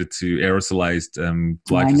is related to aerosolized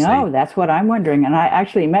glyphosate. I know, that's what I'm wondering. And I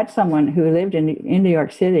actually met someone who lived in New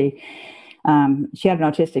York City. She had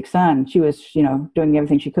an autistic son. She was, doing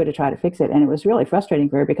everything she could to try to fix it, and it was really frustrating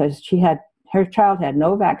for her because her child had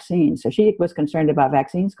no vaccines, so she was concerned about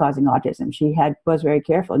vaccines causing autism. She was very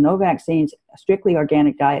careful. No vaccines, strictly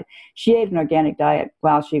organic diet. She ate an organic diet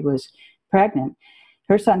while she was pregnant.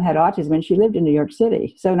 Her son had autism, and she lived in New York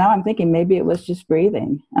City. So now I'm thinking maybe it was just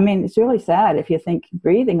breathing. I mean, it's really sad if you think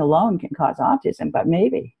breathing alone can cause autism, but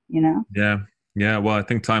maybe, Yeah, well, I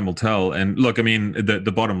think time will tell. And look, I mean,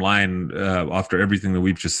 the bottom line, after everything that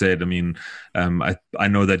we've just said, I mean, I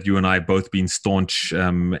know that you and I both been staunch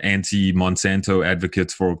anti-Monsanto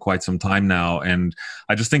advocates for quite some time now. And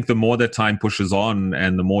I just think the more that time pushes on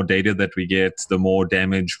and the more data that we get, the more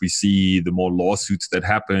damage we see, the more lawsuits that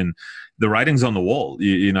happen, the writing's on the wall.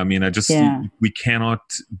 I mean, we cannot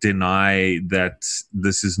deny that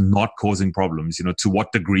this is not causing problems. To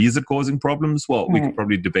what degree is it causing problems? Well, we could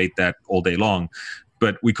probably debate that all day long,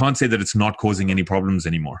 but we can't say that it's not causing any problems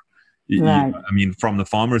anymore. Right. I mean, from the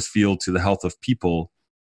farmer's field to the health of people,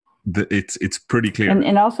 it's pretty clear.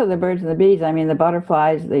 And also the birds and the bees. I mean, the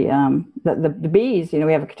butterflies, the bees.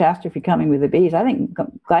 We have a catastrophe coming with the bees. I think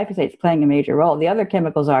glyphosate is playing a major role. The other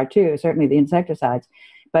chemicals are too, certainly the insecticides.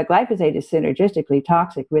 But glyphosate is synergistically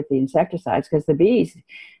toxic with the insecticides because the bees,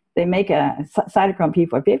 they make a cytochrome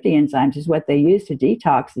P450 enzymes is what they use to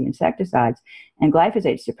detox the insecticides, and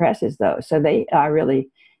glyphosate suppresses those. So they are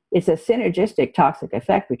it's a synergistic toxic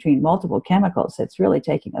effect between multiple chemicals that's really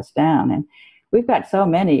taking us down. And we've got so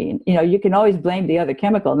many, you can always blame the other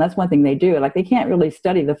chemical, and that's one thing they do. Like, they can't really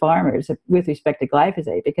study the farmers with respect to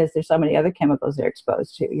glyphosate because there's so many other chemicals they're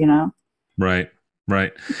exposed to,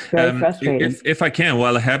 Right. Very frustrating. If I can,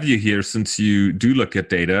 while I have you here, since you do look at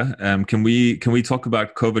data, can we talk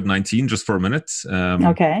about COVID-19 just for a minute?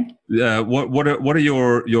 Okay. What are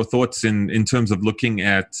your thoughts in terms of looking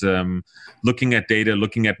at data,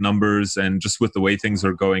 looking at numbers, and just with the way things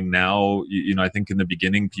are going now? I think in the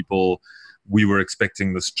beginning, we were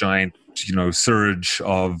expecting this giant, surge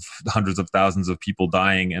of hundreds of thousands of people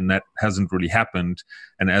dying, and that hasn't really happened.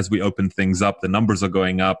 And as we open things up, the numbers are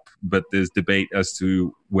going up, but there's debate as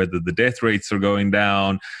to whether the death rates are going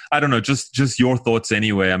down. I don't know, just your thoughts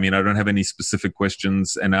anyway. I mean, I don't have any specific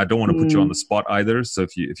questions, and I don't want to put you on the spot either. So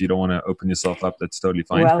if you don't want to open yourself up, that's totally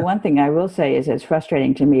fine. Well, one thing I will say is it's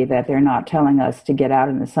frustrating to me that they're not telling us to get out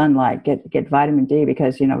in the sunlight, get vitamin D,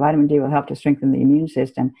 because, vitamin D will help to strengthen the immune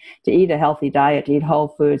system, to eat a healthy diet, to eat whole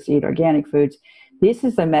foods, to eat organic foods. This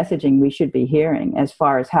is the messaging we should be hearing as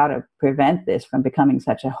far as how to prevent this from becoming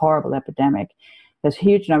such a horrible epidemic. There's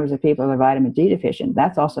huge numbers of people who are vitamin D deficient.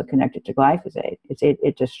 That's also connected to glyphosate.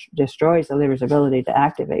 It just destroys the liver's ability to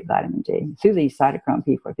activate vitamin D through these cytochrome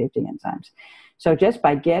P450 enzymes. So just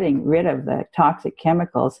by getting rid of the toxic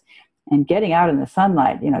chemicals and getting out in the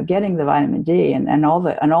sunlight, getting the vitamin D and all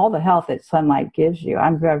the health that sunlight gives you.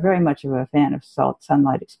 I'm very, very much of a fan of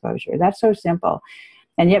sunlight exposure. That's so simple.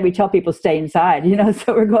 And yet we tell people stay inside,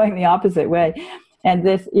 so we're going the opposite way. And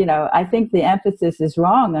this, I think the emphasis is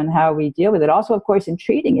wrong on how we deal with it. Also, of course, in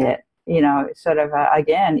treating it,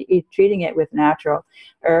 treating it with natural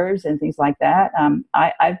herbs and things like that.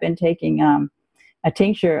 I've been taking a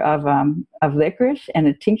tincture of licorice and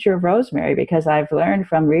a tincture of rosemary because I've learned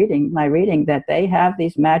from reading that they have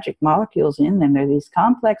these magic molecules in them. They're these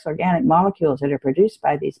complex organic molecules that are produced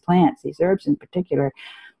by these plants, these herbs in particular,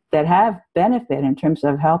 that have benefit in terms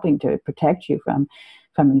of helping to protect you from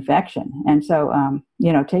infection. And so,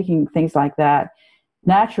 taking things like that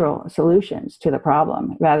natural solutions to the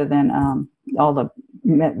problem rather than all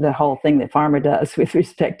the whole thing that pharma does with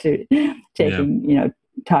respect to taking,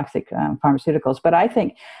 toxic pharmaceuticals. But I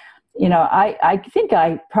think, I think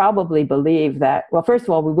I probably believe that, well, first of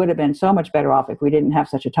all, we would have been so much better off if we didn't have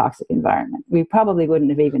such a toxic environment. We probably wouldn't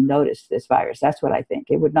have even noticed this virus. That's what I think.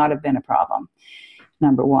 It would not have been a problem,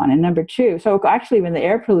 number one. And number two, so actually when the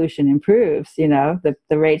air pollution improves, the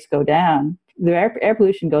rates go down. The air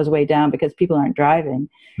pollution goes way down because people aren't driving.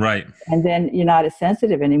 Right. And then you're not as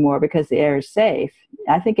sensitive anymore because the air is safe.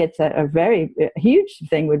 I think it's a very huge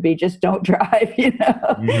thing would be just don't drive,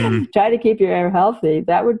 Try to keep your air healthy.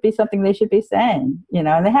 That would be something they should be saying,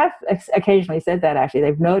 and they have occasionally said that actually.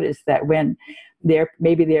 They've noticed that when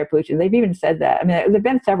maybe the air pollution, they've even said that. I mean, there have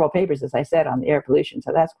been several papers, as I said, on the air pollution.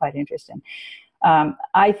 So that's quite interesting.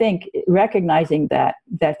 I think recognizing that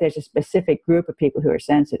there's a specific group of people who are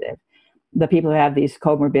sensitive, the people who have these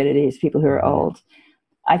comorbidities, people who are old.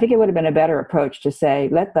 I think it would have been a better approach to say,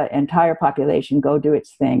 let the entire population go do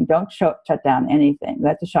its thing. Don't shut down anything.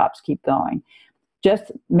 Let the shops keep going.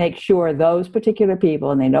 Just make sure those particular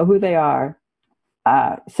people, and they know who they are,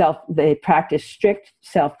 they practice strict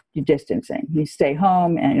self-distancing. You stay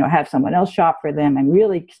home and have someone else shop for them and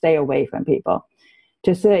really stay away from people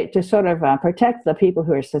to sort of protect the people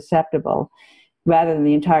who are susceptible rather than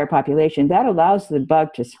the entire population. That allows the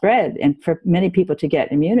bug to spread and for many people to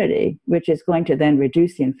get immunity, which is going to then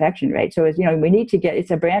reduce the infection rate. So, we need to it's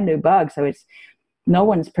a brand new bug, so no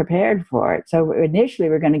one's prepared for it. So initially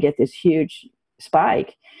we're going to get this huge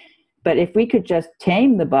spike. But if we could just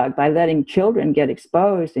tame the bug by letting children get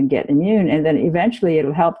exposed and get immune, and then eventually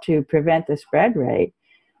it'll help to prevent the spread rate,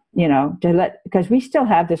 because we still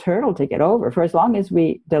have this hurdle to get over. For as long as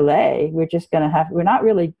we delay, we're not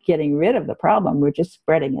really getting rid of the problem. We're just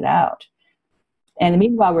spreading it out. And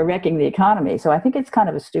meanwhile, we're wrecking the economy. So I think it's kind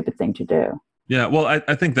of a stupid thing to do. Yeah, well,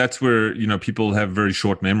 I think that's where, people have very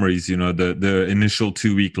short memories. The initial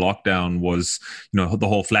 2-week lockdown was, the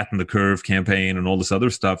whole flatten the curve campaign and all this other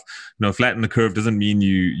stuff. Flatten the curve doesn't mean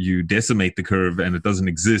you decimate the curve and it doesn't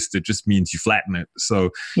exist. It just means you flatten it.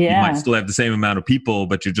 So you might still have the same amount of people,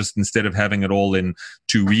 but you're just, instead of having it all in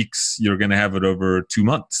 2 weeks, you're going to have it over 2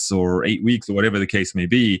 months or 8 weeks or whatever the case may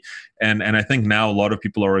be. And I think now a lot of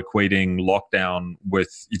people are equating lockdown with,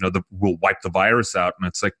 we'll wipe the virus out. And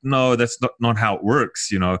it's like, no, that's not how it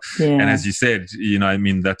works, Yeah. And as you said,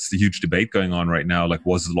 that's the huge debate going on right now. Like,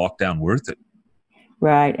 was the lockdown worth it?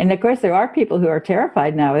 Right. And of course, there are people who are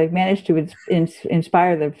terrified now. They've managed to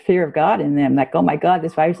inspire the fear of God in them. Like, oh my God,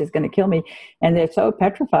 this virus is going to kill me. And they're so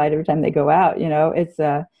petrified every time they go out.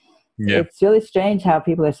 It's really strange how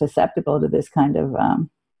people are susceptible to this kind of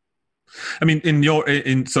I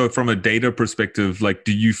mean, so from a data perspective, like,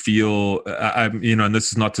 do you feel, and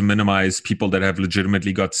this is not to minimize people that have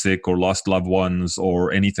legitimately got sick or lost loved ones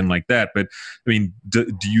or anything like that, but I mean, do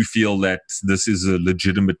you feel that this is a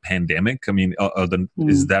legitimate pandemic? I mean,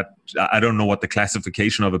 is that, I don't know what the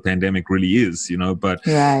classification of a pandemic really is, but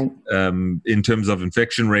right. In terms of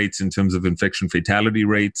infection rates, in terms of infection fatality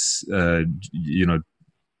rates, I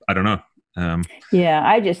don't know.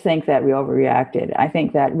 I just think that we overreacted. I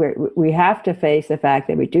think that we have to face the fact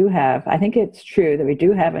that I think it's true that we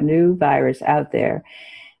do have a new virus out there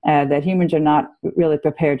that humans are not really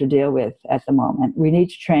prepared to deal with at the moment. We need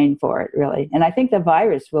to train for it, really. And I think the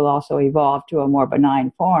virus will also evolve to a more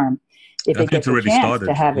benign form if it gets a chance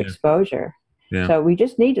to have exposure. Yeah. So we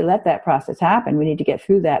just need to let that process happen. We need to get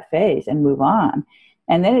through that phase and move on.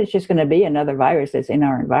 And then it's just going to be another virus that's in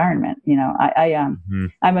our environment.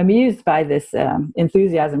 I'm amused by this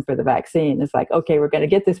enthusiasm for the vaccine. It's like, okay, we're going to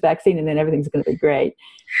get this vaccine and then everything's going to be great.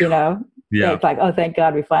 Yeah. It's like, oh, thank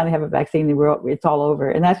God we finally have a vaccine and it's all over.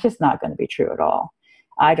 And that's just not going to be true at all.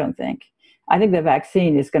 I don't think. I think the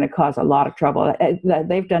vaccine is going to cause a lot of trouble.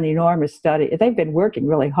 They've done enormous study. They've been working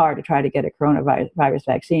really hard to try to get a coronavirus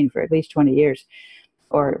vaccine for at least 20 years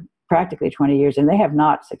or practically 20 years, and they have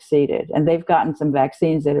not succeeded. And they've gotten some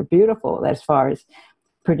vaccines that are beautiful as far as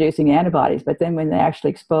producing antibodies. But then when they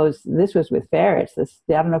actually exposed, this was with ferrets. I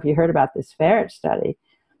don't know if you heard about this ferret study.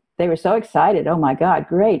 They were so excited. Oh my God,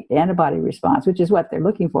 great antibody response, which is what they're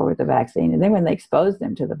looking for with the vaccine. And then when they exposed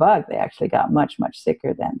them to the bug, they actually got much, much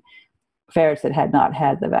sicker than ferrets that had not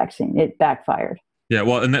had the vaccine. It backfired. Yeah,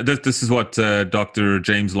 well, and this is what Dr.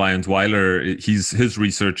 James Lyons-Weiler, his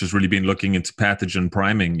research has really been looking into pathogen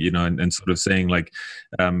priming, and sort of saying like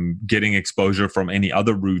getting exposure from any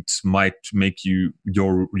other routes might make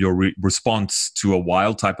your response to a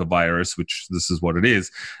wild type of virus, which this is what it is,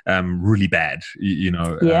 really bad.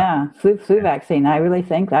 Flu vaccine. I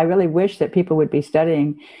really wish that people would be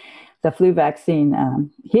studying the flu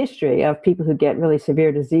vaccine history of people who get really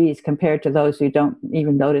severe disease compared to those who don't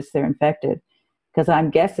even notice they're infected. Because I'm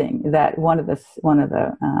guessing that one of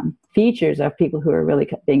the features of people who are really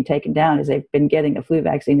being taken down is they've been getting a flu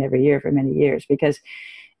vaccine every year for many years. Because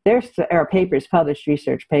there are papers, published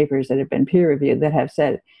research papers that have been peer-reviewed that have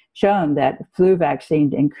shown that flu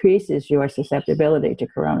vaccine increases your susceptibility to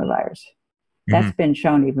coronavirus. That's been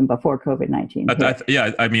shown even before COVID-19.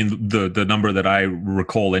 I mean, the number that I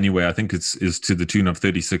recall anyway, I think is to the tune of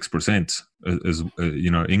 36%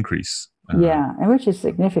 increase. Yeah, and which is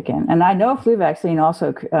significant. And I know flu vaccine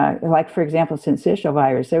also, like, for example, syncytial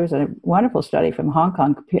virus, there was a wonderful study from Hong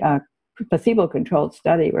Kong, placebo-controlled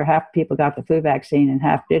study where half people got the flu vaccine and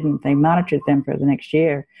half didn't. They monitored them for the next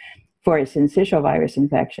year for a syncytial virus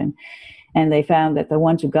infection. And they found that the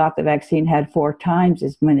ones who got the vaccine had 4 times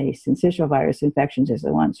as many syncytial virus infections as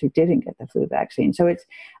the ones who didn't get the flu vaccine. So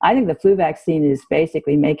I think the flu vaccine is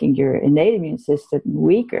basically making your innate immune system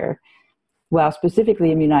weaker, while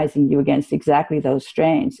specifically immunizing you against exactly those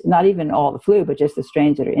strains, not even all the flu, but just the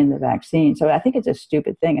strains that are in the vaccine. So I think it's a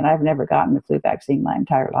stupid thing. And I've never gotten the flu vaccine my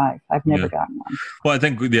entire life. I've never gotten one. Well, I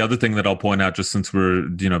think the other thing that I'll point out, just since we're,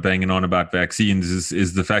 banging on about vaccines,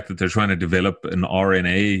 is the fact that they're trying to develop an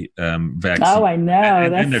RNA vaccine. Oh, I know.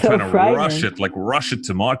 And they're trying to rush it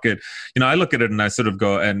to market. I look at it and I sort of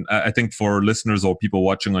go, and I think for listeners or people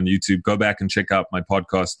watching on YouTube, go back and check out my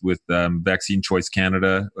podcast with Vaccine Choice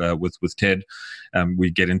Canada with Ted. We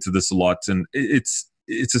get into this a lot, and it's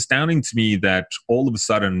astounding to me that all of a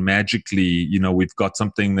sudden, magically, we've got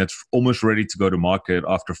something that's almost ready to go to market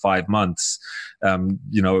after 5 months.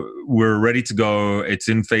 We're ready to go. It's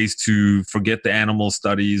in phase 2. Forget the animal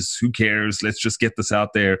studies. Who cares? Let's just get this out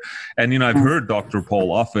there. And, I've heard Dr. Paul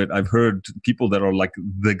Offit. I've heard people that are like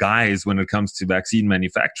the guys when it comes to vaccine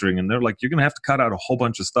manufacturing. And they're like, you're going to have to cut out a whole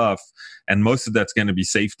bunch of stuff. And most of that's going to be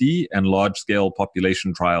safety and large scale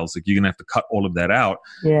population trials. Like, you're going to have to cut all of that out.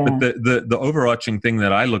 Yeah. But the overarching thing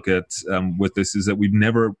that I look at with this is that we've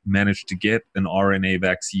never managed to get an RNA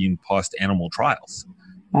vaccine past animal trials.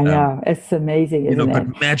 I know. It's amazing, isn't it?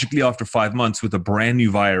 But magically after 5 months with a brand new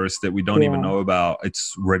virus that we don't even know about,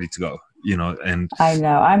 it's ready to go, and I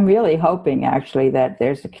know. I'm really hoping actually that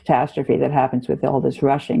there's a catastrophe that happens with all this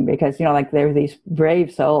rushing, because, like, there are these brave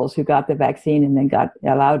souls who got the vaccine and then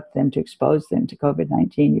allowed them to expose them to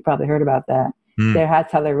COVID-19. You probably heard about that.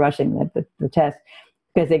 That's how they're rushing the test,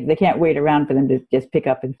 because they can't wait around for them to just pick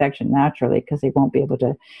up infection naturally, because they won't be able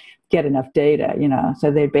to get enough data,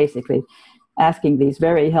 So they're basically asking these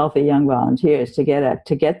very healthy young volunteers to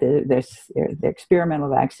get their experimental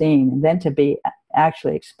vaccine and then to be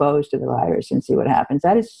actually exposed to the virus and see what happens.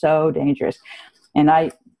 That is so dangerous. And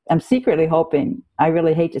I'm secretly hoping, I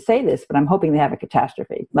really hate to say this, but I'm hoping they have a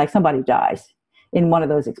catastrophe, like somebody dies in one of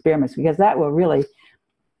those experiments, because that will really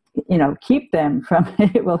keep them from,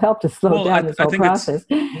 it will help to slow down this whole process.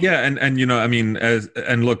 And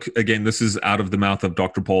look, again, this is out of the mouth of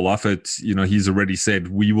Dr. Paul Offit. He's already said,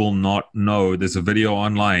 we will not know. There's a video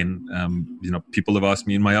online. People have asked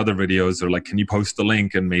me in my other videos, they're like, can you post the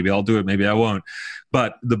link? And maybe I'll do it, maybe I won't.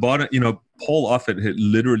 But the bottom, Paul Offit had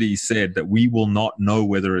literally said that we will not know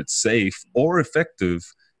whether it's safe or effective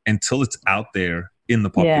until it's out there in the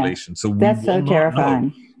population. So that's so terrifying.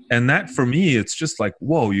 Know. And that, for me, it's just like,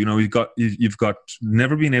 whoa, you've got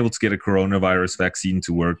never been able to get a coronavirus vaccine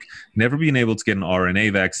to work, never been able to get an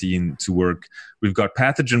RNA vaccine to work. We've got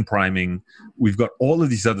pathogen priming. We've got all of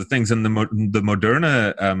these other things. And the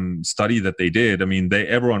Moderna study that they did,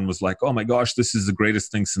 everyone was like, oh my gosh, this is the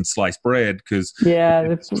greatest thing since sliced bread, because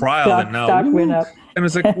the trial and now stock went up. And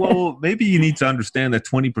it's like, well, maybe you need to understand that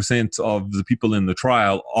 20% of the people in the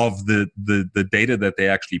trial, of the data that they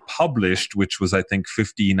actually published, which was, I think,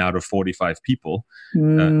 15 out of 45 people, they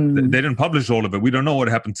didn't publish all of it. We don't know what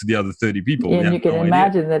happened to the other 30 people. And you can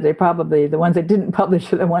imagine that they probably, the ones that didn't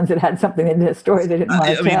publish are the ones that had something in their story they didn't want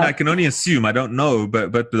to tell. I can only assume. I don't know.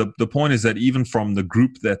 But the point is that even from the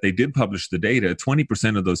group that they did publish the data,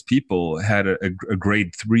 20% of those people had a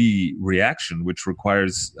grade 3 reaction, which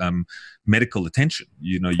requires medical attention.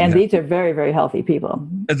 And these are very, very healthy people.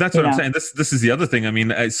 That's what I'm saying. This is the other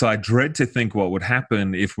thing. So I dread to think what would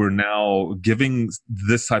happen if we're now giving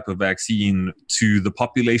this type of vaccine to the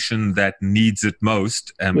population that needs it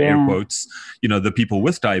most, air quotes, the people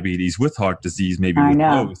with diabetes, with heart disease, maybe with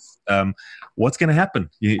both. What's going to happen?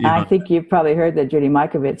 I think you've probably heard that Judy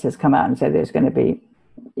Mikovits has come out and said there's going to be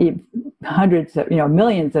hundreds of,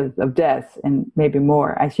 millions of deaths and maybe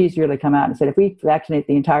more. She's really come out and said, if we vaccinate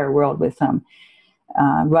the entire world with some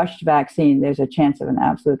rushed vaccine, there's a chance of an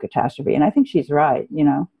absolute catastrophe. And I think she's right,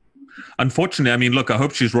 Unfortunately, look, I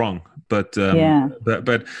hope she's wrong, Yeah.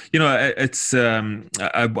 but it's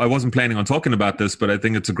I wasn't planning on talking about this, but I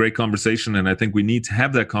think it's a great conversation, and I think we need to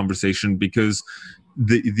have that conversation because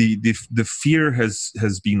the fear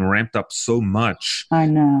has been ramped up so much. I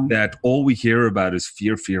know that all we hear about is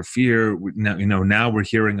fear. Now we're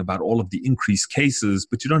hearing about all of the increased cases,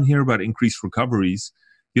 but you don't hear about increased recoveries.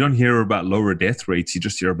 You don't hear about lower death rates. You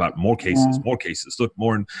just hear about more cases, look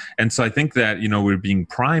more. And so I think that, we're being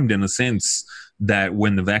primed in a sense that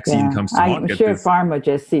when the vaccine comes to market. I'm sure pharma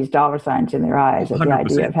just sees dollar signs in their eyes at the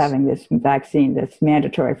idea of having this vaccine that's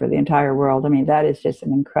mandatory for the entire world. I mean, that is just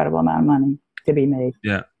an incredible amount of money to be made.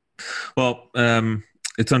 Yeah. Well,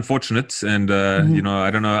 it's unfortunate, and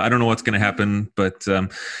I don't know what's going to happen, but I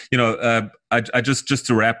just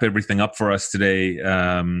to wrap everything up for us today.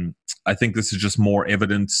 I think this is just more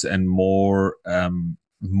evidence and more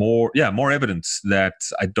evidence that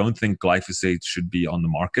I don't think glyphosate should be on the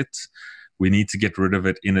market. We need to get rid of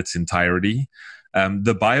it in its entirety.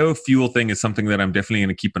 The biofuel thing is something that I'm definitely going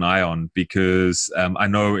to keep an eye on because I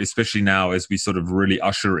know, especially now as we sort of really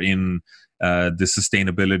usher in the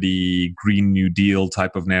sustainability, Green New Deal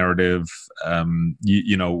type of narrative,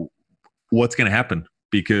 what's going to happen?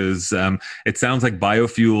 Because it sounds like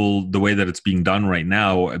biofuel, the way that it's being done right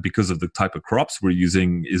now, because of the type of crops we're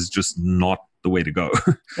using, is just not the way to go.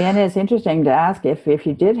 And it's interesting to ask if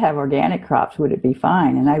you did have organic crops, would it be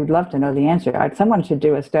fine? And I would love to know the answer. Someone should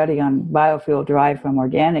do a study on biofuel derived from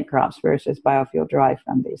organic crops versus biofuel derived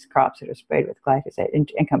from these crops that are sprayed with glyphosate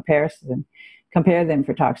in comparison. Compare them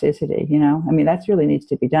for toxicity, I mean, that really needs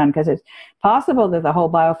to be done because it's possible that the whole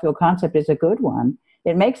biofuel concept is a good one.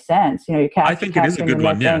 It makes sense. I think it is a good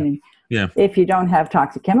one, yeah. If you don't have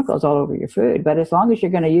toxic chemicals all over your food. But as long as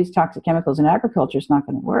you're going to use toxic chemicals in agriculture, it's not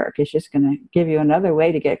going to work. It's just going to give you another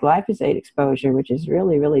way to get glyphosate exposure, which is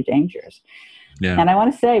really, really dangerous. Yeah. And I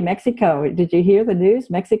want to say, Mexico, did you hear the news?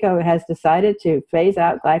 Mexico has decided to phase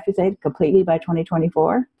out glyphosate completely by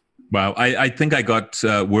 2024. Wow, I think I got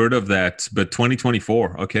word of that, but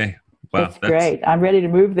 2024, okay. Wow, that's great. I'm ready to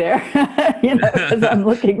move there, because I'm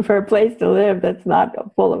looking for a place to live that's not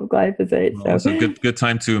full of glyphosate. Well, so good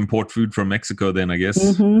time to import food from Mexico then, I guess.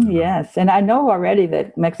 Mm-hmm, yes, and I know already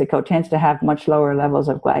that Mexico tends to have much lower levels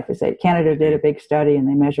of glyphosate. Canada did a big study, and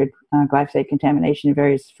they measured glyphosate contamination in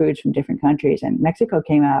various foods from different countries, and Mexico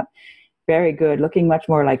came out very good, looking much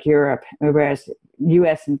more like Europe, whereas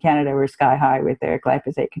U.S. and Canada were sky high with their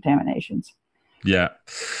glyphosate contaminations. Yeah.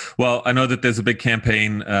 Well, I know that there's a big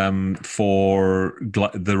campaign for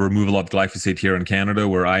the removal of glyphosate here in Canada,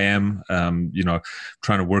 where I am,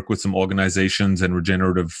 trying to work with some organizations and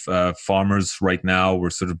regenerative farmers right now.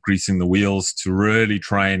 We're sort of greasing the wheels to really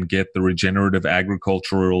try and get the regenerative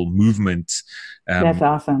agricultural movement. That's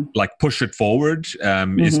awesome. Like push it forward,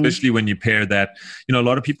 especially when you pair that, a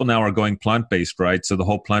lot of people now are going plant-based, right? So the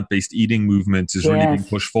whole plant-based eating movement is really being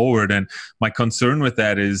pushed forward. And my concern with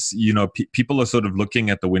that is, people are sort of looking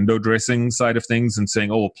at the window dressing side of things and saying,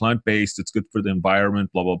 oh, plant-based, it's good for the environment,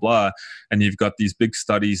 blah, blah, blah. And you've got these big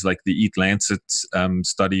studies like the Eat Lancet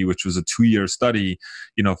study, which was a 2-year study,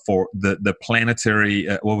 for the planetary,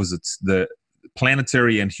 the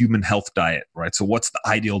planetary and human health diet, right? So what's the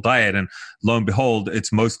ideal diet? And lo and behold,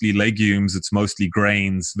 it's mostly legumes, it's mostly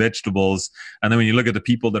grains, vegetables. And then when you look at the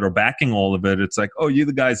people that are backing all of it, it's like, oh, you're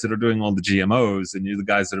the guys that are doing all the GMOs and you're the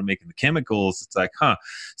guys that are making the chemicals. It's like,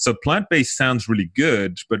 so plant-based sounds really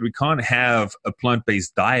good, but we can't have a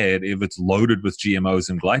plant-based diet if it's loaded with GMOs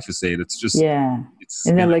and glyphosate. It's just... Yeah.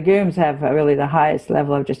 And the legumes have really the highest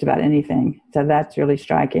level of just about anything. So that's really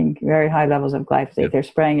striking. Very high levels of glyphosate. Yep. They're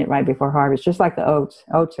spraying it right before harvest, just like the oats.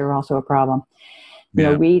 Oats are also a problem.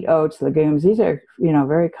 Wheat, oats, legumes, these are,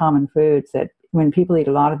 very common foods that when people eat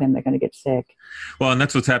a lot of them, they're going to get sick. Well, and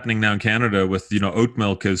that's what's happening now in Canada with, oat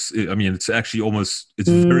milk it's actually it's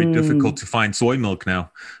very difficult to find soy milk now,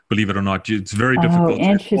 believe it or not. It's very difficult.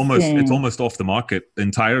 It's almost off the market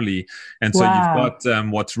entirely. And so you've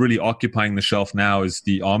got what's really occupying the shelf now is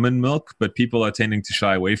the almond milk, but people are tending to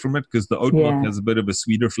shy away from it because the oat milk has a bit of a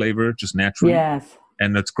sweeter flavor just naturally. Yes.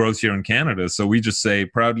 And it grows here in Canada. So we just say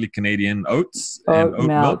proudly Canadian oats and oat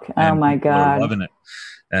milk. Oh my God. We're loving it.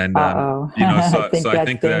 And, so I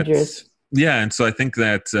think that's, and so I think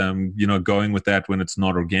that, going with that when it's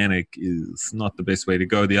not organic is not the best way to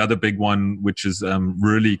go. The other big one, which is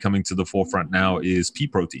really coming to the forefront now, is pea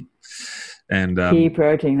protein. And pea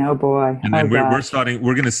protein, oh boy! And then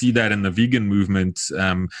we're going to see that in the vegan movement,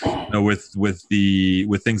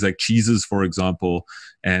 with things like cheeses, for example,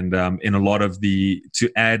 and in a lot of to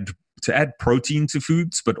add protein to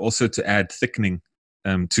foods, but also to add thickening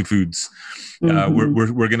to foods.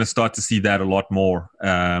 We're going to start to see that a lot more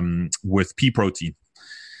with pea protein.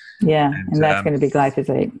 Yeah, and that's going to be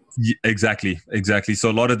glyphosate. Exactly. So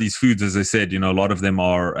a lot of these foods, as I said, a lot of them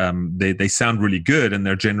are, they sound really good and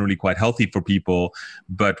they're generally quite healthy for people,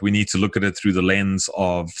 but we need to look at it through the lens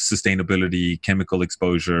of sustainability, chemical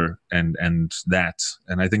exposure, and that.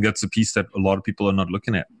 And I think that's a piece that a lot of people are not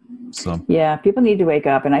looking at. So yeah, people need to wake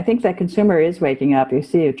up, and I think that consumer is waking up. You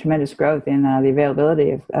see a tremendous growth in the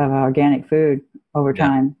availability of organic food over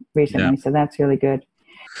time recently, so that's really good.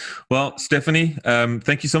 Well, Stephanie,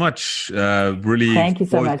 thank you so much. Really, thank you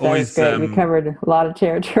so much. That was great. We covered a lot of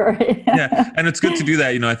territory. Yeah, and it's good to do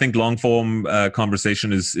that. I think long form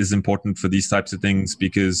conversation is important for these types of things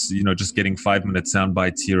because just getting 5-minute sound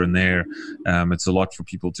bites here and there, it's a lot for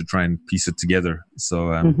people to try and piece it together.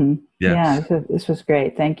 So this was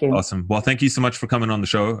great. Thank you. Awesome. Well, thank you so much for coming on the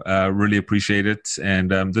show. Really appreciate it.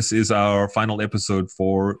 And this is our final episode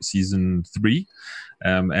for season 3.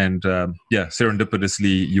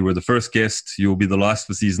 Serendipitously, you were the first guest. You will be the last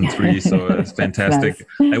for season 3. So it's fantastic.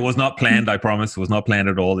 Nice. It was not planned, I promise. It was not planned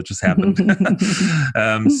at all. It just happened.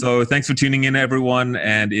 So thanks for tuning in, everyone.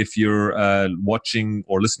 And if you're watching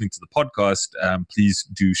or listening to the podcast, please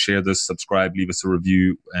do share this, subscribe, leave us a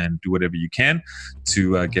review, and do whatever you can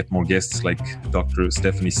to get more guests like Dr.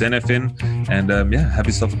 Stephanie Seneff in. And have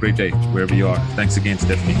yourself a great day wherever you are. Thanks again,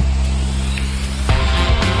 Stephanie.